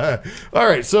 All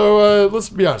right, so let's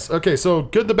be honest. Okay, so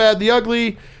Good, the Bad, the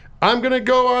Ugly. I'm going to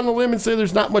go on a limb and say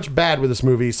there's not much bad with this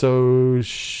movie, so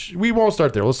we won't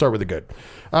start there. Let's start with the good.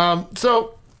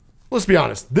 So, let's be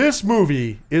honest. This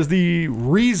movie is the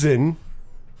reason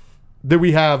that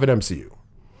we have an MCU.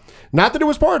 Not that it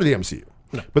was part of the MCU.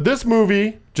 No. But this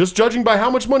movie, just judging by how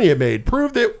much money it made,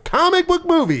 proved that comic book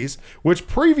movies, which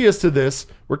previous to this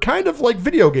were kind of like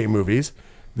video game movies,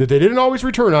 that they didn't always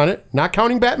return on it, not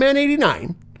counting Batman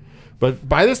 89. But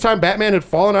by this time, Batman had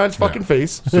fallen on its fucking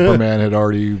face. Superman had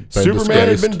already been Superman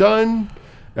disgraced. had been done.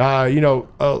 That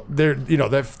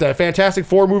Fantastic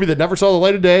Four movie that never saw the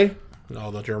light of day.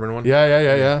 Oh, the German one?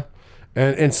 Yeah.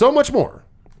 And so much more.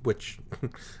 Which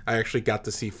I actually got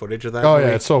to see footage of that. Oh, movie.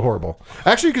 yeah, it's so horrible.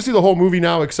 Actually, you can see the whole movie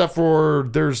now, except for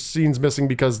there's scenes missing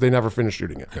because they never finished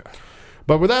shooting it. Yeah.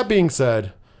 But with that being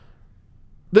said,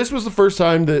 this was the first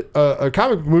time that a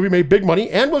comic book movie made big money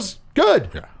and was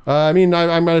good. Yeah. I'm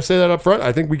going to say that up front.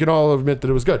 I think we can all admit that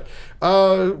it was good.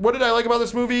 What did I like about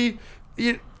this movie?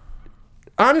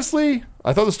 Honestly,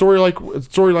 I thought the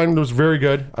storyline was very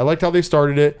good. I liked how they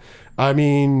started it. I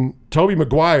mean, Tobey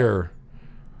Maguire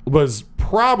was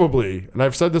probably, and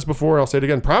I've said this before, I'll say it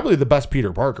again, probably the best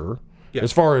Peter Parker. Yes.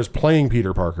 As far as playing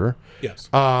Peter Parker. Yes.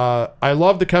 I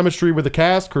love the chemistry with the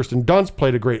cast. Kirsten Dunst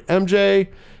played a great MJ.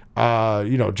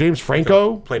 James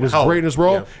Franco was great in his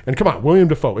role. Yeah. And come on, William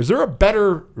Dafoe. Is there a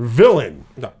better villain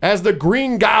as the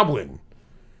Green Goblin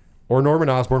or Norman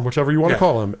Osborn, whichever you want to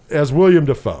call him, as William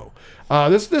Dafoe?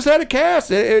 This had a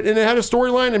cast and it had a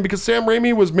storyline, and because Sam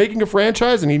Raimi was making a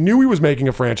franchise and he knew he was making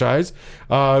a franchise,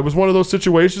 it was one of those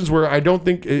situations where I don't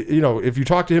think, if you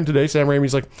talk to him today, Sam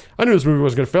Raimi's like, I knew this movie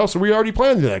was going to fail, so we already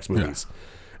planned the next movies. Yeah.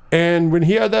 And when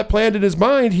he had that planned in his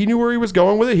mind, he knew where he was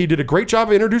going with it. He did a great job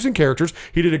of introducing characters.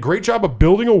 He did a great job of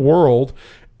building a world.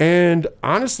 And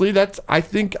honestly, I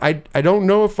don't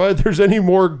know if there's any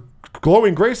more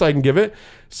glowing grace I can give it.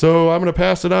 So I'm going to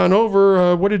pass it on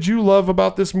over. What did you love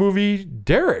about this movie,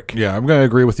 Derek? Yeah, I'm going to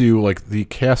agree with you. Like, the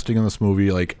casting in this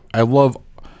movie, like, I love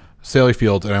Sally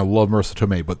Fields and I love Marissa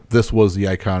Tomei, but this was the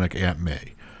iconic Aunt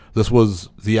May. This was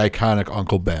the iconic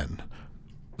Uncle Ben.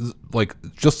 Like,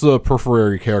 just the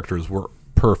periphery characters were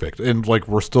perfect, and like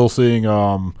we're still seeing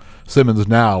Simmons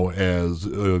now as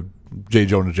J.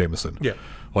 Jonah Jameson. Yeah,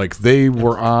 like they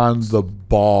were on the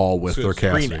ball with their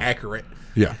casting. Screen accurate.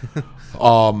 Yeah.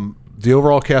 The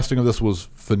overall casting of this was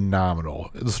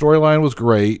phenomenal. The storyline was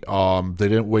great. They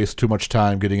didn't waste too much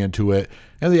time getting into it,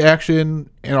 and the action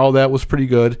and all that was pretty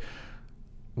good.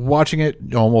 Watching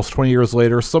it almost 20 years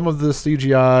later, some of the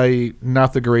CGI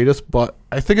not the greatest, but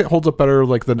I think it holds up better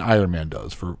than Iron Man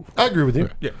does. I agree with you.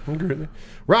 Yeah, I agree with you.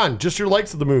 Ron, just your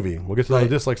likes of the movie. We'll get to the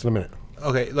dislikes in a minute.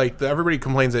 Okay, everybody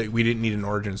complains that we didn't need an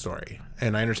origin story,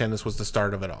 and I understand this was the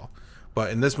start of it all.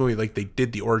 But in this movie, they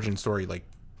did the origin story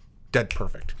dead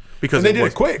perfect because they did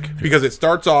it quick. Because it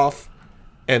starts off,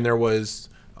 and there was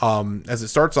as it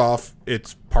starts off,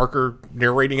 it's Parker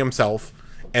narrating himself,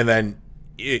 and then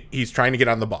he's trying to get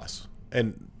on the bus,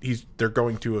 and they're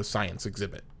going to a science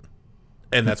exhibit,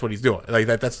 and that's what he's doing.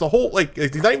 That's the whole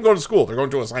he's not even going to school. They're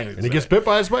going to a science exhibit. And he gets bit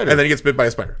by a spider. And then he gets bit by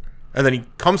a spider. And then he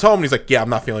comes home and he's like, "Yeah, I'm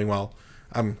not feeling well.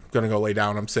 I'm gonna go lay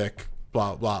down. I'm sick.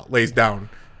 Blah blah. Lays down,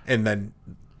 and then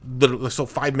literally, so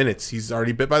 5 minutes, he's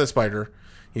already bit by the spider.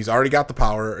 He's already got the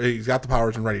power. He's got the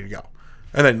powers and ready to go.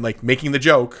 And then like making the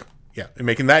joke, and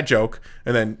making that joke,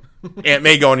 and then Aunt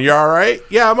May going, "You all right?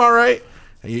 Yeah, I'm all right.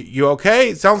 You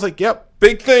okay? It sounds like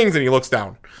big things." And he looks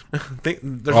down. There's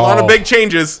a lot of big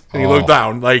changes, and he looked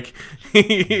down like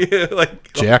Tobey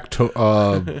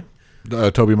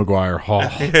Maguire.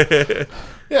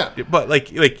 Yeah. But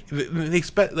they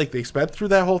sped through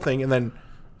that whole thing, and then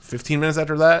 15 minutes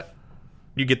after that,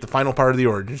 you get the final part of the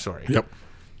origin story. Yep.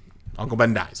 Uncle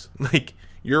Ben dies. Like,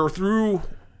 you're through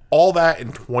all that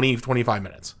in 25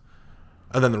 minutes.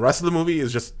 And then the rest of the movie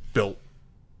is just built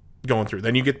going through.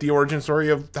 Then you get the origin story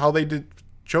of how they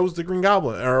chose the Green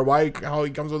Goblin, or how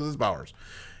he comes with his powers.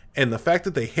 And the fact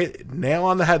that they hit nail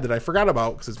on the head that I forgot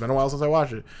about, because it's been a while since I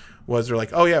watched it, was they're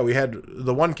like, oh yeah, we had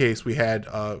the one case we had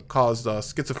caused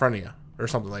schizophrenia or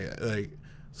something like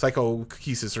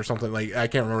psychokinesis or something, like I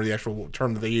can't remember the actual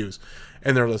term that they use.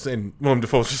 And they're listening. Willem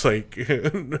Dafoe's just like,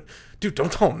 dude,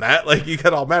 don't tell him that. Like, you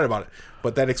got all mad about it.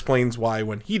 But that explains why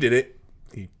when he did it,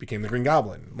 he became the Green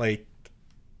Goblin. Like,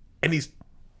 and he's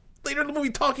later in the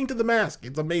movie talking to the mask.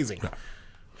 It's amazing.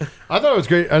 I thought it was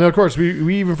great. And of course,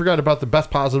 we even forgot about the best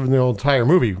positive in the entire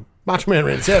movie. Macho Man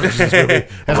Randy Savage in this movie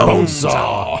has a bone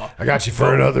saw. I got you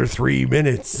for another 3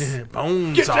 minutes.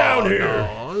 Bone Get saw down here.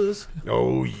 dolls.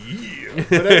 Oh, yeah.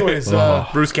 But anyways,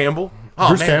 Bruce Campbell. Oh,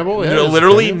 Bruce man. Campbell, yeah,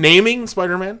 Literally Bruce Campbell. naming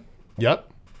Spider-Man.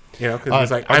 Yep. You know, because he's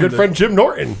like, our good friend Jim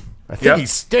Norton. I think Yep. he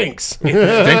stinks. Stinks,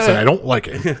 and I don't like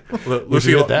it.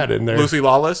 Lucy, get that in there. Lucy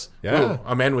Lawless. Yeah. Ooh,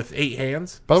 a man with 8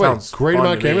 hands. By the way, Sounds great fun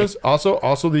amount of to me. cameos.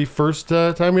 Also the first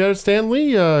time we had a Stan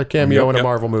Lee cameo in a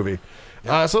Marvel movie.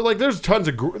 So like, there's tons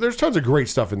of great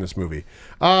stuff in this movie.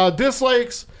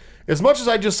 Dislikes. As much as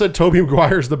I just said Tobey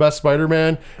Maguire is the best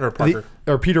Spider-Man, Or Parker.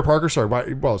 or Peter Parker.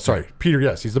 Sorry, Peter.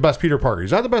 Yes, he's the best Peter Parker.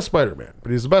 He's not the best Spider-Man,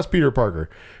 but he's the best Peter Parker.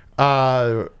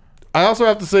 I also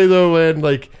have to say though, and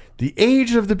like, the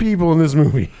age of the people in this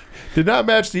movie did not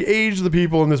match the age of the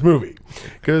people in this movie,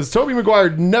 because Tobey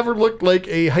Maguire never looked like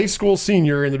a high school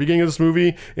senior in the beginning of this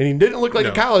movie, and he didn't look like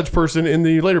a college person in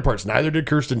the later parts. Neither did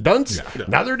Kirsten Dunst.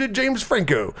 Neither did James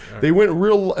Franco. They went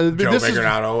real. Joe this is,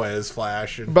 Magnato as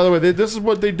Flash. And by the way, this is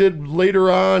what they did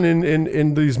later on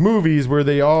in these movies, where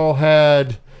they all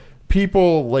had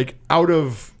people like out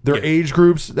of their age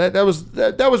groups. That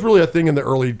was really a thing in the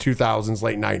early 2000s,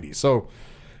 late 90s. So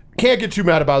can't get too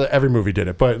mad about it. Every movie did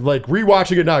it, but like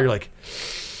rewatching it now, you're like,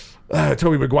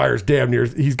 Tobey Maguire's damn near.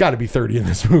 He's got to be 30 in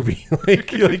this movie.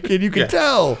 like you can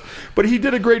tell. But he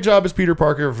did a great job as Peter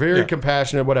Parker. Very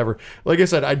compassionate. Whatever. Like I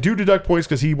said, I do deduct points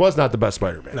because he was not the best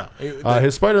Spider-Man. No,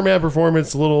 his Spider-Man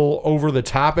performance a little over the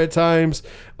top at times.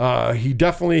 He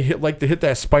definitely hit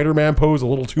that Spider-Man pose a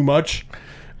little too much.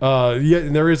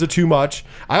 And there is a too much.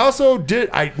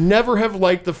 I never have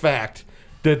liked the fact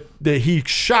that he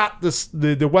shot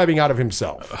the webbing out of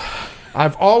himself.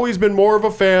 I've always been more of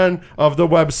a fan of the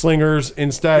web slingers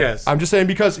instead. Yes. I'm just saying,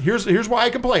 because here's why I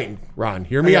complain, Ron.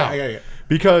 Hear me out. I got you.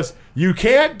 Because you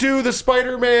can't do the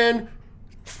Spider-Man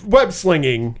web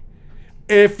slinging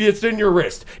if it's in your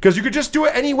wrist, because you could just do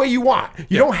it any way you want.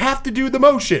 You don't have to do the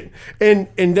motion. And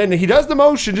then he does the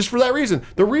motion just for that reason.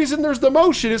 The reason there's the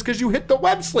motion is because you hit the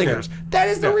web slingers. That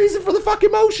is the reason for the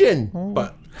fucking motion.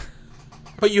 But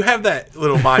you have that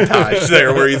little montage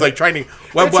there where he's like trying to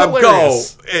web go,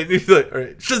 hilarious. and he's like,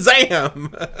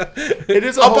 Shazam! It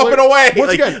is up and away.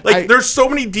 Once again, there's so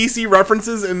many DC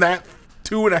references in that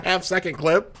 2.5 second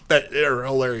clip that are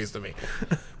hilarious to me.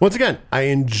 Once again, I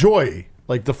enjoy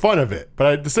like the fun of it,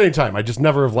 but at the same time, I just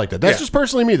never have liked it. That's just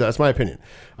personally me, though. That's my opinion.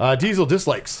 Diesel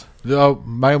dislikes.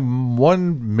 My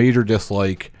one major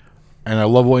dislike, and I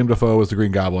love William Dafoe as the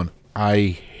Green Goblin. I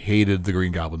hated the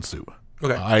Green Goblin suit.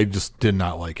 Okay. I just did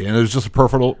not like it, and it was just a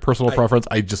personal preference.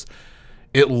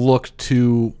 It looked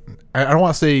too. I don't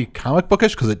want to say comic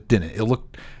bookish because it didn't. It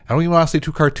looked. I don't even want to say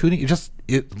too cartoony.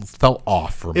 It felt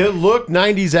off for me. It looked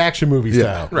 90s action movie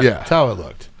style. Right. Yeah. That's how it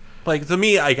looked. Like, to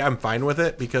me, I'm fine with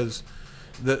it because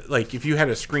if you had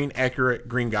a screen accurate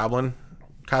Green Goblin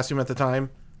costume at the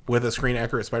time with a screen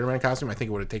accurate Spider-Man costume, I think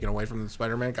it would have taken away from the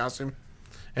Spider-Man costume.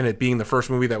 And it being the first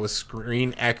movie that was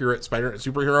screen accurate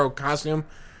superhero costume,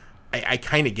 I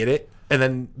kind of get it. And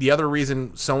then the other reason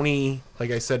Sony, like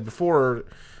I said before,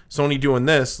 Sony doing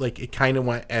this, like, it kind of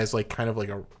went as like kind of like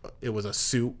it was a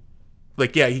suit.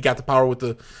 Like, yeah, he got the power with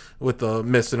the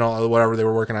mist and all whatever they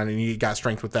were working on, and he got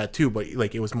strength with that too. But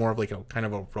like, it was more of like a kind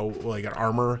of like an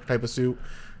armor type of suit,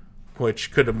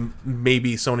 which could have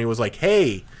maybe Sony was like,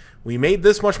 hey, we made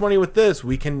this much money with this.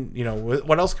 We can,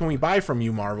 what else can we buy from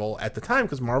you, Marvel, at the time?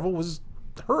 Because Marvel was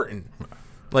hurting.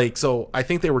 Like, so I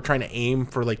think they were trying to aim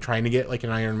for like trying to get like an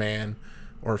Iron Man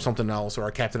or something else, or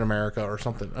a Captain America or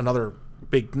something, another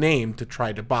big name to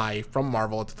try to buy from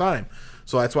Marvel at the time.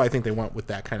 So that's why I think they went with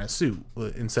that kind of suit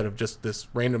instead of just this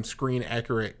random screen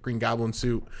accurate Green Goblin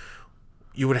suit.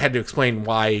 You would have had to explain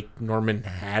why Norman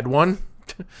had one,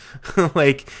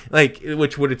 like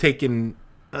which would have taken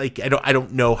like I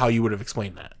don't know how you would have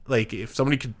explained that. Like if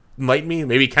somebody could enlighten me,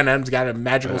 maybe Ken Adams got a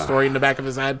magical story in the back of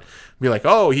his head, be like,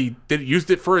 oh, he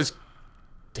used it for his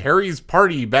Harry's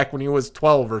party back when he was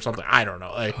 12 or something. I don't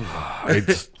know. Like,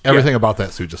 everything about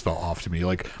that suit just felt off to me,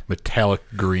 like metallic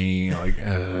green. Like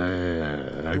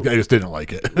I just didn't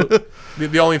like it.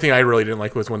 The only thing I really didn't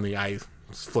like was when the eyes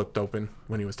flipped open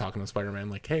when he was talking to Spider-Man.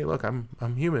 Like, hey, look, I'm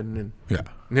human, and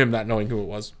him not knowing who it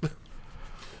was.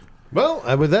 Well,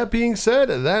 with that being said,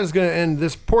 that is going to end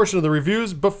this portion of the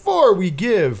reviews. Before we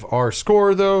give our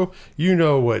score, though, you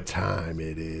know what time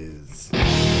it is.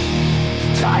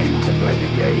 Time to play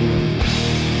the game.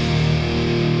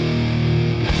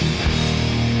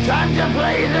 Time to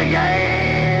play the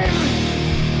game.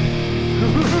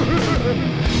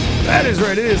 That is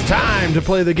right. It is time to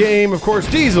play the game. Of course,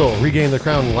 Diesel regained the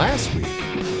crown last week.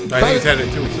 I think he's had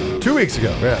it 2 weeks ago. 2 weeks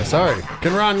ago. Yeah, sorry.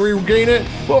 Can Ron regain it?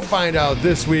 We'll find out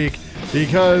this week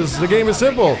because the game is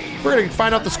simple. We're going to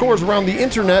find out the scores around the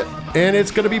internet, and it's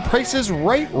going to be Price is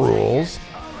Right rules.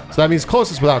 So that means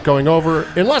closest without going over,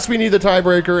 unless we need the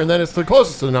tiebreaker, and then it's the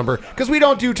closest to the number, because we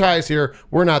don't do ties here.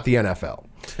 We're not the NFL.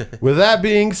 With that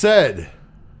being said,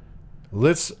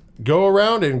 let's go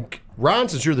around, and Ron,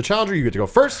 since you're the challenger, you get to go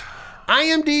first.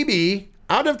 IMDb,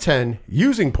 out of 10,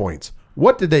 using points,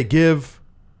 what did they give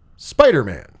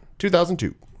Spider-Man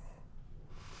 2002?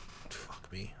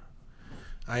 Fuck me.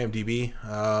 IMDb,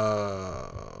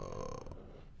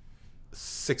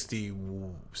 60.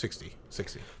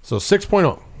 So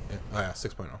 6.0. Yeah,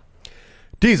 6.0.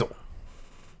 Diesel.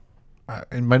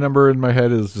 And my number in my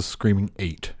head is just screaming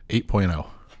 8.0.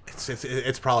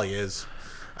 It probably is.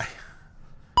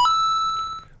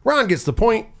 Ron gets the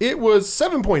point. It was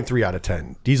 7.3 out of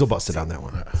 10. Diesel busted on that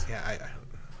one. Yeah,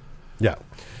 Yeah.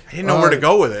 I didn't know where to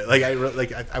go with it.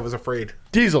 I was afraid.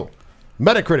 Diesel.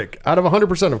 Metacritic. Out of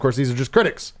 100%. Of course, these are just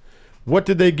critics. What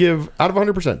did they give? Out of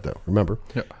 100%, though. Remember.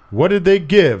 Yep. What did they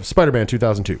give Spider-Man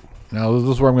 2002? Now, this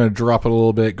is where I'm going to drop it a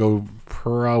little bit. Go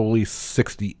probably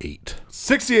 68.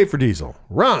 68 for Diesel.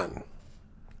 Ron.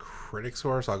 Critic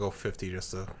score, so I'll go 50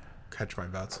 just to catch my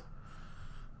bets.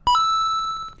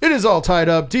 It is all tied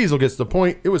up. Diesel gets the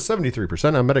point. It was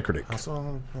 73% on Metacritic.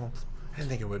 Also, I didn't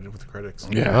think it would with the critics.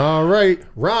 Yeah. All right.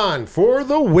 Ron for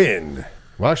the win.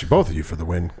 Well, actually, both of you for the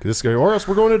win. This guy, or else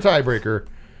we're going to tiebreaker.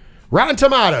 Rotten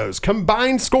Tomatoes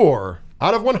combined score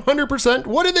out of 100%.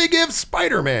 What did they give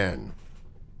Spider-Man?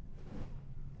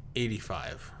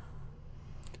 85.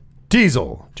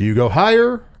 Diesel, do you go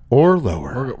higher or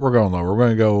lower? We're going lower. We're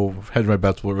going to go, hedge my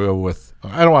bets, we'll go with,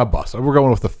 I don't want to bust. We're going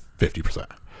with the 50%.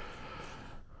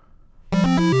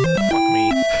 Fuck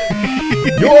me.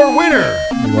 Your winner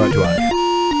We went too high.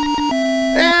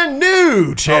 and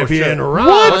new champion, shit. Ron.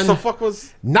 What the fuck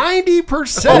was?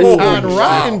 90% on Holy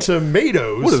Rotten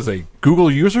Tomatoes. What is it,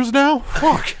 Google users now?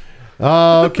 Fuck.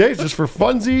 Okay, just for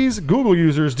funsies, Google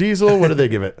users, Diesel, what did they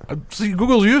give it? See,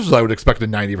 Google's users I would expect a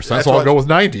 90%, That's so I'll what- go with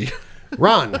 90.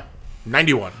 Ron,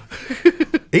 91.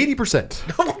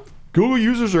 80%. Google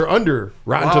users are under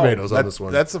Rotten Tomatoes on this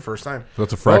one. That's the first time.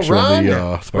 That's a fraction Ron, of the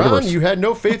Ron, Spider-Verse. you had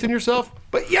no faith in yourself,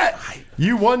 but yet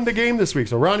you won the game this week.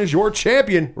 So Ron is your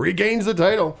champion, regains the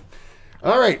title.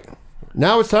 All right.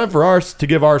 Now it's time for ours to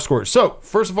give our scores. So,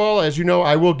 first of all, as you know,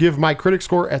 I will give my critic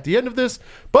score at the end of this.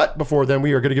 But before then,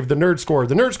 we are going to give the nerd score.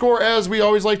 The nerd score, as we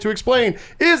always like to explain,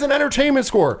 is an entertainment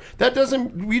score.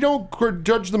 We don't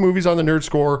judge the movies on the nerd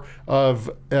score of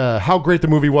how great the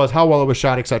movie was, how well it was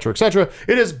shot, etc., etc.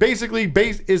 It is basically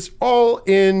is all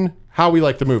in how we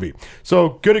like the movie.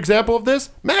 So, good example of this,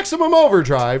 Maximum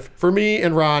Overdrive, for me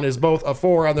and Ron, is both a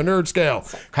 4 on the nerd scale.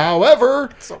 However,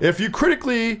 if you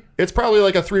critically, it's probably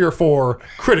like a 3 or 4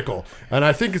 critical. And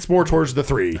I think it's more towards the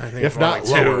 3, if not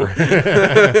lower.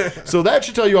 So that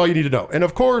should tell you all you need to know. And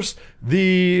of course,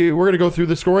 we're going to go through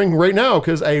the scoring right now,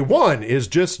 because a 1 is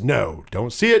just no.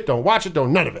 Don't see it, don't watch it,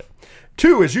 don't none of it.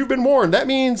 2 is you've been warned. That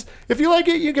means if you like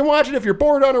it, you can watch it. If you're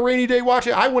bored on a rainy day, watch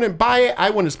it. I wouldn't buy it. I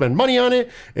wouldn't spend money on it.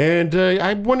 And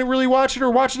I wouldn't really watch it or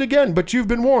watch it again, but you've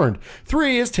been warned.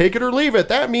 3 is take it or leave it.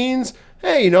 That means,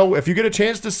 hey, if you get a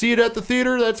chance to see it at the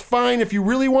theater, that's fine if you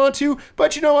really want to.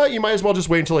 But you know what? You might as well just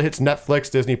wait until it hits Netflix,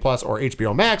 Disney Plus, or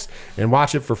HBO Max and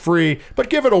watch it for free. But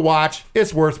give it a watch.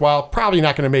 It's worthwhile. Probably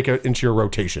not going to make it into your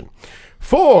rotation.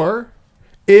 4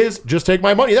 is Just Take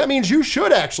My Money. That means you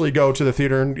should actually go to the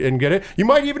theater and get it. You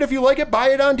might even, if you like it, buy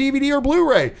it on DVD or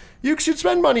Blu-ray. You should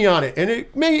spend money on it, and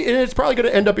it's probably going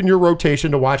to end up in your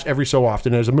rotation to watch every so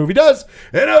often as a movie does.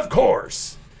 And of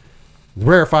course,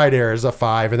 Rarefied Air is a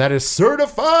 5, and that is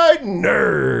Certified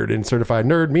Nerd. And Certified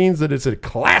Nerd means that it's a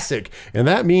classic, and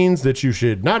that means that you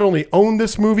should not only own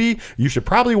this movie, you should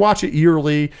probably watch it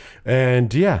yearly.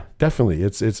 And yeah, definitely,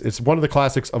 it's one of the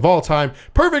classics of all time.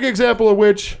 Perfect example of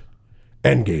which,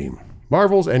 Endgame.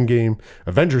 Marvel's Endgame,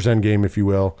 Avengers Endgame, if you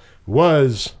will,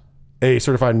 was a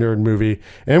Certified Nerd movie.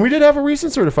 And we did have a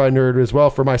recent Certified Nerd as well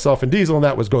for myself and Diesel, and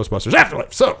that was Ghostbusters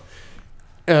Afterlife. So,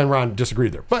 and Ron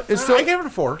disagreed there. But it's still, I gave it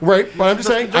a 4. Right, but I'm just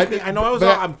saying. I know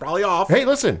I'm probably off. Hey,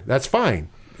 listen, that's fine.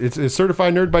 It's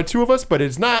Certified Nerd by 2 of us, but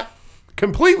it's not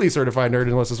completely Certified Nerd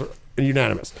unless it's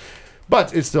unanimous.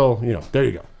 But it's still, there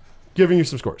you go. Giving you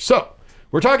some scores. So,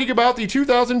 we're talking about the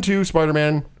 2002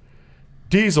 Spider-Man.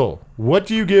 Diesel, what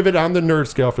do you give it on the nerd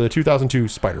scale for the 2002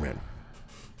 Spider-Man?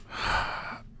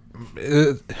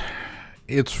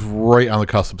 It's right on the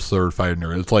cusp of Certified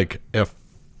Nerd. It's like a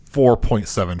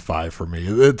 4.75 for me.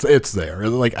 It's there.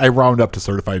 Like, I round up to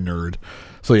Certified Nerd.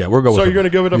 So yeah, we're going. So you're going to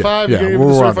give it a 5? You're going to give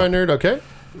it a Certified Nerd? Okay.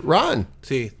 Ron.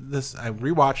 See, I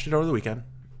rewatched it over the weekend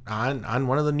on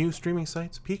one of the new streaming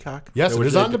sites, Peacock. Yes, it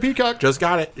is on the Peacock. Just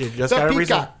got it. It just got it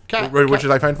recently. Which is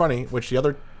I find funny. Which the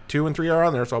other 2 and 3 are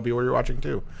on there, so I'll be rewatching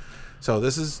too. So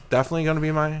this is definitely going to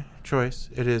be my choice.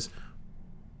 It is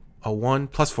a 1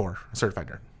 plus 4, a Certified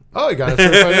Nerd. Oh, you got it,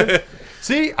 Certified Nerd.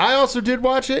 See, I also did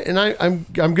watch it, and I'm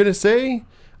going to say,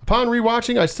 upon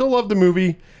rewatching, I still love the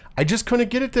movie. I just couldn't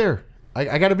get it there.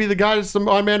 I got to be the guy that's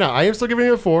on man now. I am still giving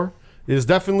it a 4. It is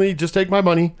definitely Just Take My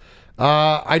Money.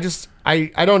 I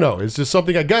don't know. It's just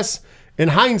something, I guess, in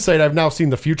hindsight, I've now seen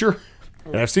the future.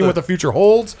 And I've seen what the future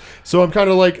holds. So I'm kind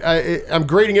of like, I'm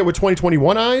grading it with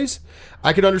 2021 eyes.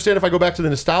 I could understand if I go back to the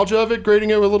nostalgia of it,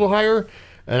 grading it a little higher.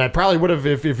 And I probably would have,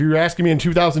 if you were asking me in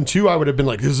 2002, I would have been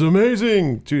like, this is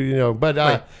amazing. But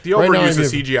the overuse of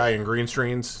CGI and green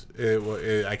screens,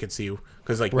 I could see.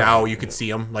 Because now you can see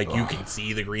them. Like, you can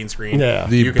see the green screen. Yeah.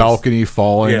 The balcony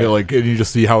falling. Yeah. And you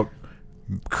just see how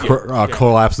it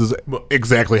collapses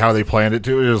exactly how they planned it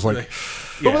to. It was like...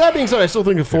 But with that being said, I still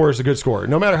think a 4 is a good score,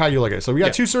 no matter how you look at it. So we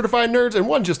got 2 Certified Nerds and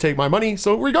 1 Just Take My Money.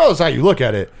 So regardless of how you look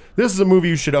at it, this is a movie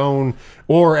you should own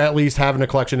or at least have in a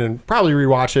collection and probably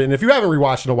rewatch it. And if you haven't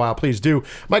rewatched it in a while, please do.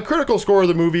 My critical score of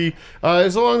the movie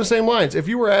is along the same lines. If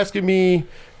you were asking me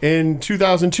in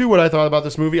 2002 what I thought about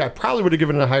this movie, I probably would have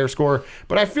given it a higher score,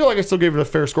 but I feel like I still gave it a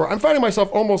fair score. I'm finding myself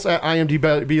almost at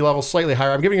IMDb level, slightly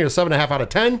higher. I'm giving it a 7.5 out of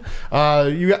 10.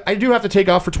 I do have to take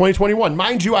off for 2021.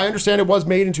 Mind you, I understand it was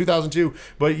made in 2002,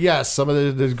 but yes, some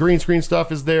of the green screen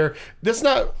stuff is there. That's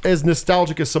not as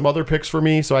nostalgic as some other picks for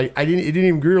me, so it didn't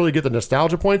even really get the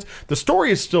nostalgia points. The story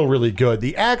is still really good.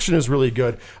 The action is really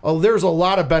good. There's a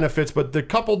lot of benefits, but the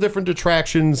couple different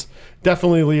detractions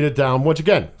definitely lead it down. Once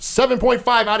again,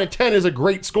 7.5 out of 10 is a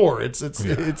great score. It's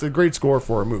a great score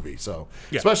for a movie. So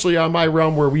especially on my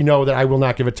realm where we know that I will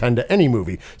not give a 10 to any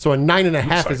movie. So a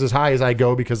 9.5 is as high as I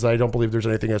go because I don't believe there's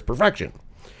anything as perfection.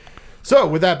 So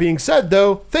with that being said,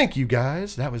 though, thank you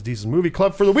guys. That was Diesel Movie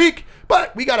Club for the week.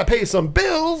 But we got to pay some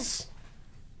bills.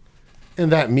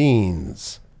 And that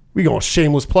means we're going to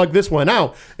shameless plug this one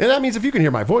out. And that means if you can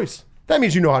hear my voice, that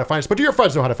means you know how to find us. But do your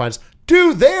friends know how to find us?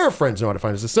 Do their friends know how to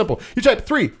find us? It's simple. You type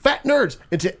 3 Fat Nerds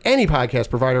into any podcast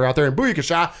provider out there, and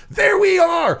booyakasha, there we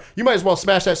are. You might as well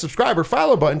smash that subscribe or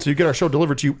follow button so you get our show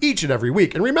delivered to you each and every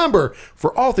week. And remember,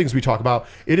 for all things we talk about,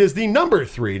 it is the number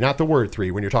 3, not the word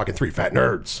 3, when you're talking 3 Fat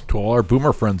Nerds. To all our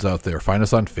boomer friends out there, find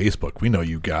us on Facebook. We know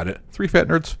you got it. 3 Fat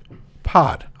Nerds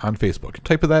Pod on Facebook.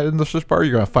 Type of that in the search bar.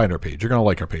 You're going to find our page. You're going to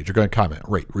like our page. You're going to comment,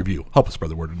 rate, review. Help us spread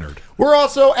the word of nerd. We're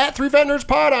also at 3 Fat Nerds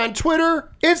Pod on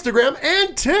Twitter, Instagram,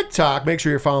 and TikTok. Make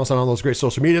sure you're following us on all those great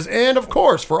social medias. And of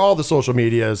course, for all the social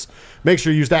medias, make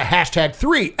sure you use that hashtag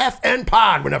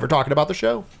 3FNPod whenever talking about the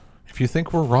show. If you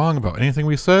think we're wrong about anything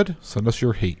we said, send us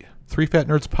your hate.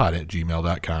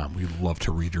 3fatnerdspod@gmail.com. We'd love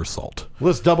to read your salt.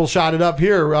 Let's double shot it up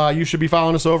here. You should be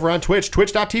following us over on Twitch,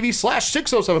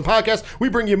 twitch.tv/607podcast. We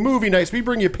bring you movie nights. We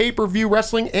bring you pay-per-view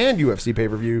wrestling and UFC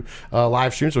pay-per-view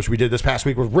live streams, which we did this past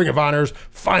week with Ring of Honor's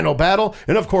Final Battle.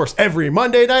 And of course, every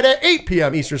Monday night at 8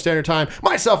 p.m. Eastern Standard Time,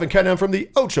 myself and Ken M from the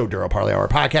Ocho Duro Parlay Hour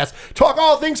podcast talk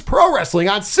all things pro wrestling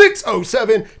on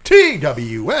 607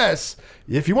 TWS.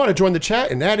 If you want to join the chat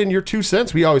and add in your 2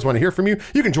 cents, we always want to hear from you.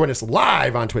 You can join us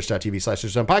live on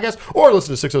twitch.tv/607podcast or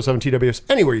listen to 607 TWS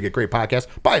anywhere you get great podcasts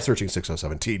by searching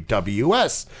 607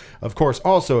 TWS. Of course,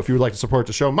 also, if you would like to support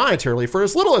the show monetarily for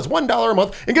as little as $1 a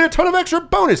month and get a ton of extra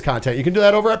bonus content, you can do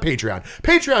that over at Patreon.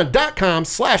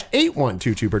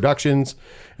 Patreon.com/8122productions.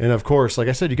 And of course, like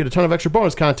I said, you get a ton of extra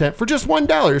bonus content for just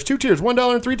 $1. There's 2 tiers,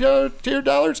 $1 and $3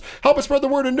 dollars. Help us spread the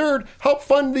word of nerd. Help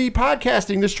fund the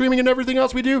podcasting, the streaming, and everything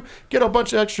else we do. Get a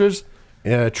bunch of extras.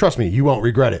 Trust me, you won't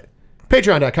regret it.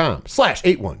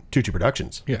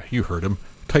 Patreon.com/8122productions. Yeah, you heard him.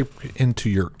 Type into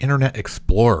your Internet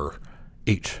Explorer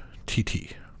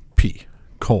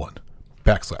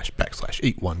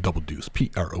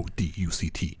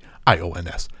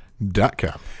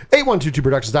http://8122tions.com.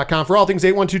 8122productions.com for all things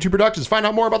 8122 Productions. Find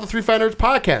out more about the Three Fat Nerds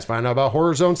podcast. Find out about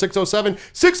Horror Zone 607,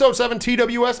 607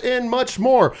 TWS, and much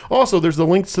more. Also, there's the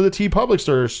links to the TeePublic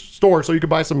store so you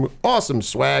can buy some awesome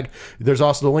swag. There's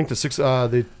also the link to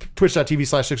the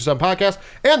twitch.tv/607 podcast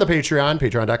and the Patreon,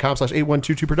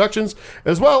 patreon.com/8122 Productions,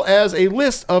 as well as a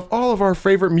list of all of our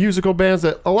favorite musical bands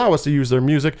that allow us to use their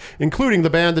music, including the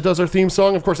band that does our theme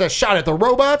song. Of course, that's Shot at the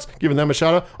Robots, giving them a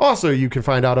shout out. Also, you can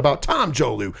find out about Tom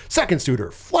Jolu, Second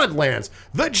Studer, Floodlands,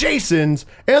 the Jasons,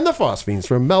 and the Phosphines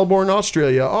from Melbourne,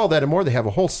 Australia. All that and more. They have a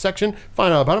whole section.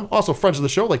 Find out about them. Also, friends of the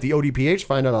show like the ODPH.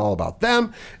 Find out all about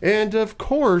them. And of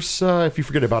course, if you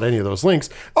forget about any of those links,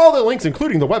 all the links,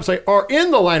 including the website, are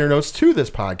in the liner notes to this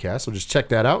podcast. So just check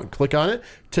that out and click on it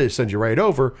to send you right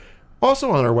over.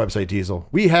 Also on our website, Diesel,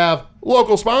 we have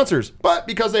local sponsors. But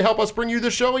because they help us bring you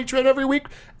the show each and every week,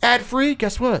 ad-free,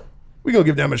 guess what? We're going to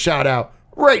give them a shout out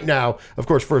right now. Of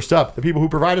course, first up, the people who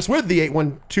provide us with the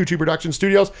 8122 Production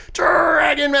Studios,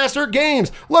 Dragon Master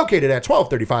Games, located at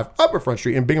 1235 Upper Front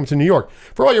Street in Binghamton, New York.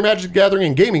 For all your Magic the Gathering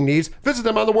and gaming needs, visit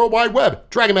them on the World Wide Web,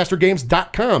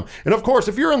 dragonmastergames.com. And of course,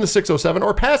 if you're in the 607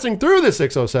 or passing through the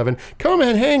 607, come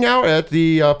and hang out at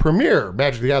the premier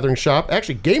Magic the Gathering shop,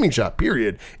 actually gaming shop,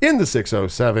 period, in the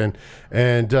 607.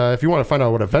 And if you want to find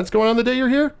out what events going on the day you're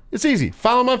here, it's easy.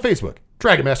 Follow them on Facebook,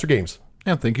 Dragon Master Games.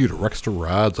 And thank you to Rexter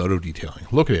Rods Auto Detailing,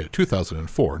 located at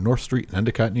 2004 North Street in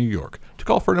Endicott, New York. To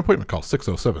call for an appointment, call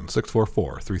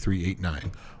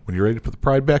 607-644-3389. When you're ready to put the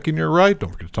pride back in your ride, don't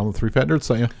forget to tell them the Three Fat Nerds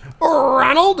sent you.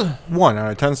 Ronald! 1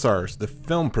 out of 10 stars. The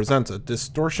film presents a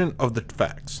distortion of the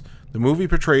facts. The movie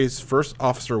portrays First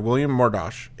Officer William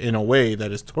Murdoch in a way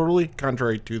that is totally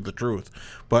contrary to the truth,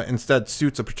 but instead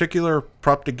suits a particular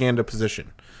propaganda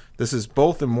position. This is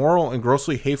both immoral and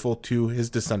grossly hateful to his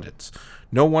descendants.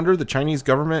 No wonder the Chinese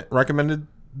government recommended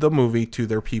the movie to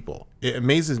their people. It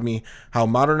amazes me how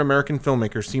modern American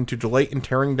filmmakers seem to delight in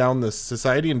tearing down the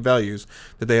society and values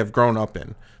that they have grown up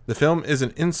in. The film is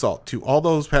an insult to all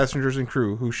those passengers and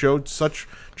crew who showed such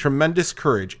tremendous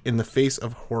courage in the face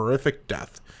of horrific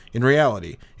death. In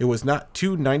reality, it was not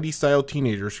 2 90s-style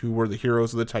teenagers who were the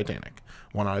heroes of the Titanic.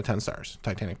 1 out of 10 stars.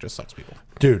 Titanic just sucks, people.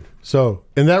 Dude, so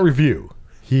in that review,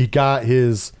 he got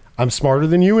his I'm smarter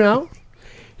than you out.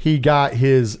 He got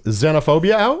his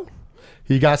xenophobia out.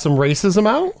 He got some racism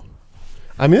out.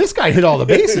 I mean, this guy hit all the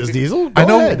bases, Diesel. Go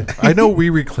ahead. I know we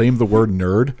reclaim the word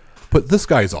nerd, but this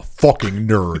guy's a fucking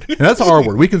nerd. And that's our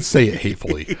word. We can say it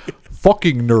hatefully.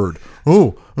 Fucking nerd.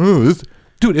 This,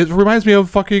 dude, it reminds me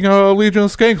of fucking Legion of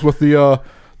Skanks with the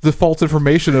false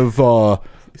information of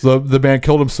the man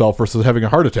killed himself versus having a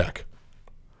heart attack.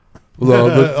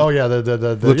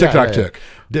 The TikTok chick.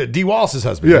 D. Wallace's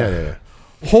husband. Yeah.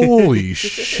 Holy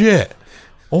shit.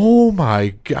 Oh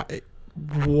my God.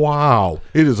 Wow.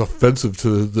 It is offensive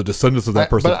to the descendants of that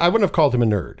person. But I wouldn't have called him a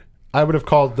nerd. I would have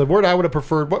called the word I would have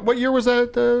preferred. What year was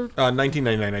that?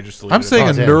 1999. I just deleted I'm saying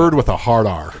a nerd with a hard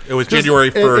R. It was January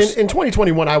 1st. In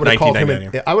 2021, I would have called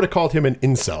him. I would have called him an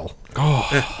incel.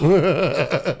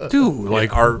 Oh, dude, like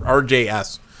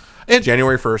RJS. And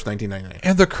January 1st, 1999.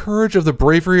 And the courage of the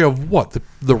bravery of what?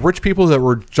 The rich people that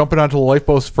were jumping onto the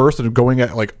lifeboats first and going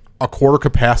at like a quarter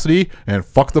capacity and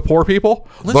fuck the poor people?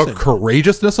 Listen, the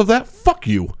courageousness of that? Fuck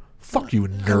you. Fuck you,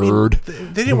 nerd. I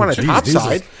mean, they didn't want a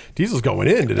topside. Diesel's going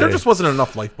in today. There just wasn't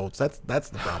enough lifeboats. That's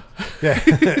the problem.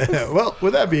 Yeah. Well,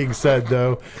 with that being said,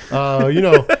 though,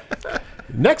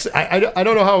 next, I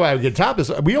don't know how I would get top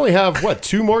this. We only have,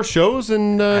 2 more shows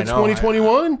in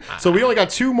 2021? So we only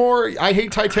got 2 more I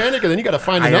Hate Titanic, and then you got to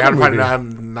find another movie.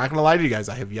 I'm not going to lie to you guys.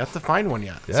 I have yet to find one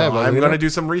yet. Yeah, so I'm going to do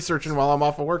some researching while I'm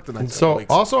off of work the next couple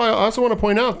weeks. I also want to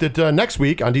point out that next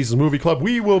week on Diesel's Movie Club,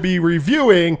 we will be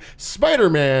reviewing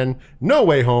Spider-Man No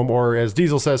Way Home, or as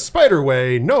Diesel says,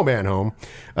 Spider-Way No Man Home.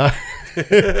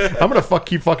 I'm gonna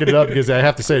keep fucking it up because I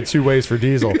have to say it 2 ways for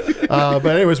Diesel. But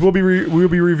anyways, we'll be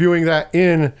reviewing that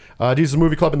in Diesel's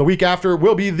Movie Club. And the week after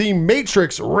will be The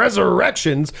Matrix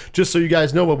Resurrections, just so you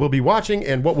guys know what we'll be watching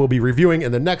and what we'll be reviewing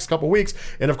in the next couple weeks.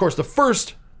 And of course, the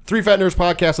first Three Fat Nerds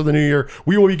podcast of the new year,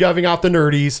 we will be giving out the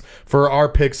nerdies for our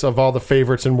picks of all the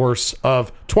favorites and worsts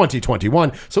of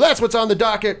 2021. So that's what's on the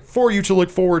docket for you to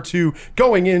look forward to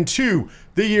going into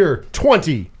the year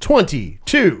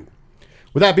 2022.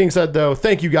 With that being said, though,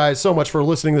 thank you guys so much for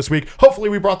listening this week. Hopefully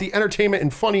we brought the entertainment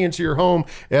and funny into your home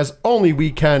as only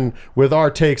we can with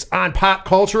our takes on pop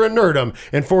culture and nerdom.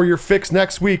 And for your fix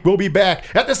next week, we'll be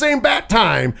back at the same bat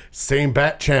time, same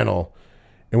bat channel.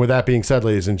 And with that being said,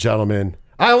 ladies and gentlemen,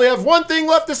 I only have one thing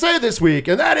left to say this week,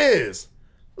 and that is,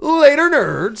 later,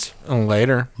 nerds.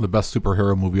 Later. The best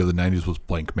superhero movie of the 90s was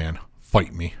Blank Man.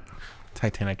 Fight me.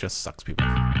 Titanic just sucks people.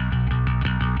 I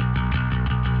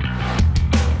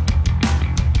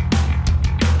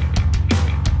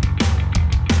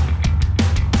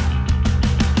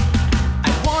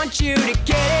want you to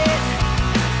get it.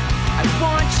 I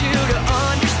want you to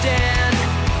understand.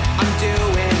 I'm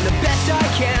doing the best I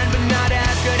can, but not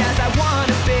as good as I want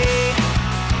to be.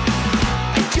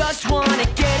 I just want to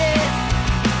get it.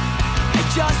 I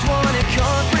just want to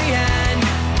comprehend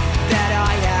that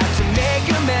I have to make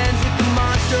amends with the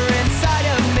monster inside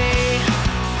of me.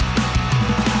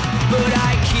 But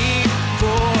I keep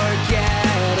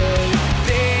forgetting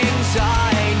things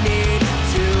I need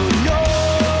to know.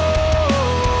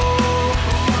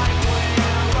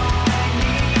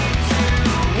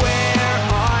 Where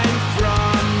I'm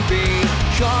from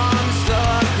becomes the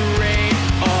great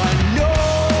unknown.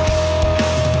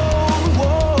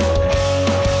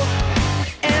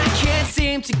 And I can't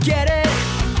seem to get it.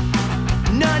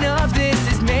 None of this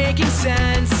is making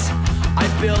sense.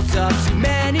 I've built up too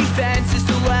many fences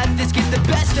to let this get the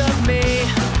best of me.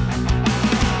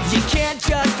 You can't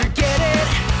just forget it,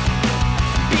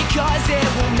 because it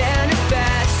will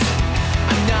manifest.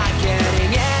 I'm not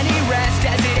getting any rest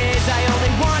as it is, I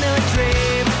only wanna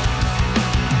dream.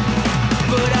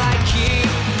 But I keep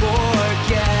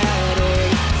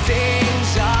forgetting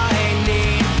things I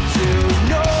need to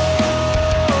know.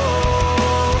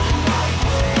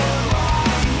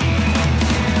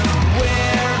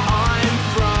 Where I'm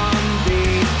from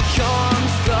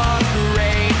becomes the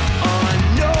great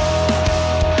unknown.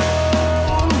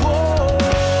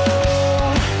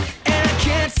 And I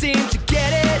can't seem to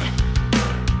get it.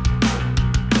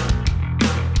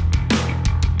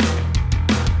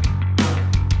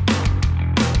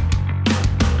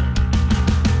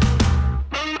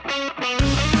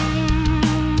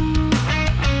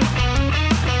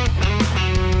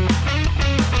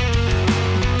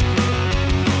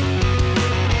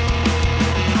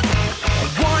 I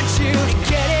want you to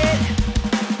get it.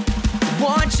 I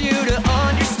want you to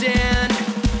understand.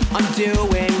 I'm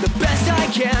doing the best I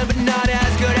can, but not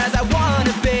as good as I want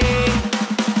to be.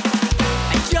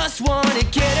 I just want to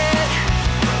get it,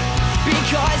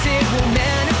 because it will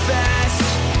manifest.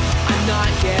 I'm not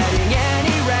getting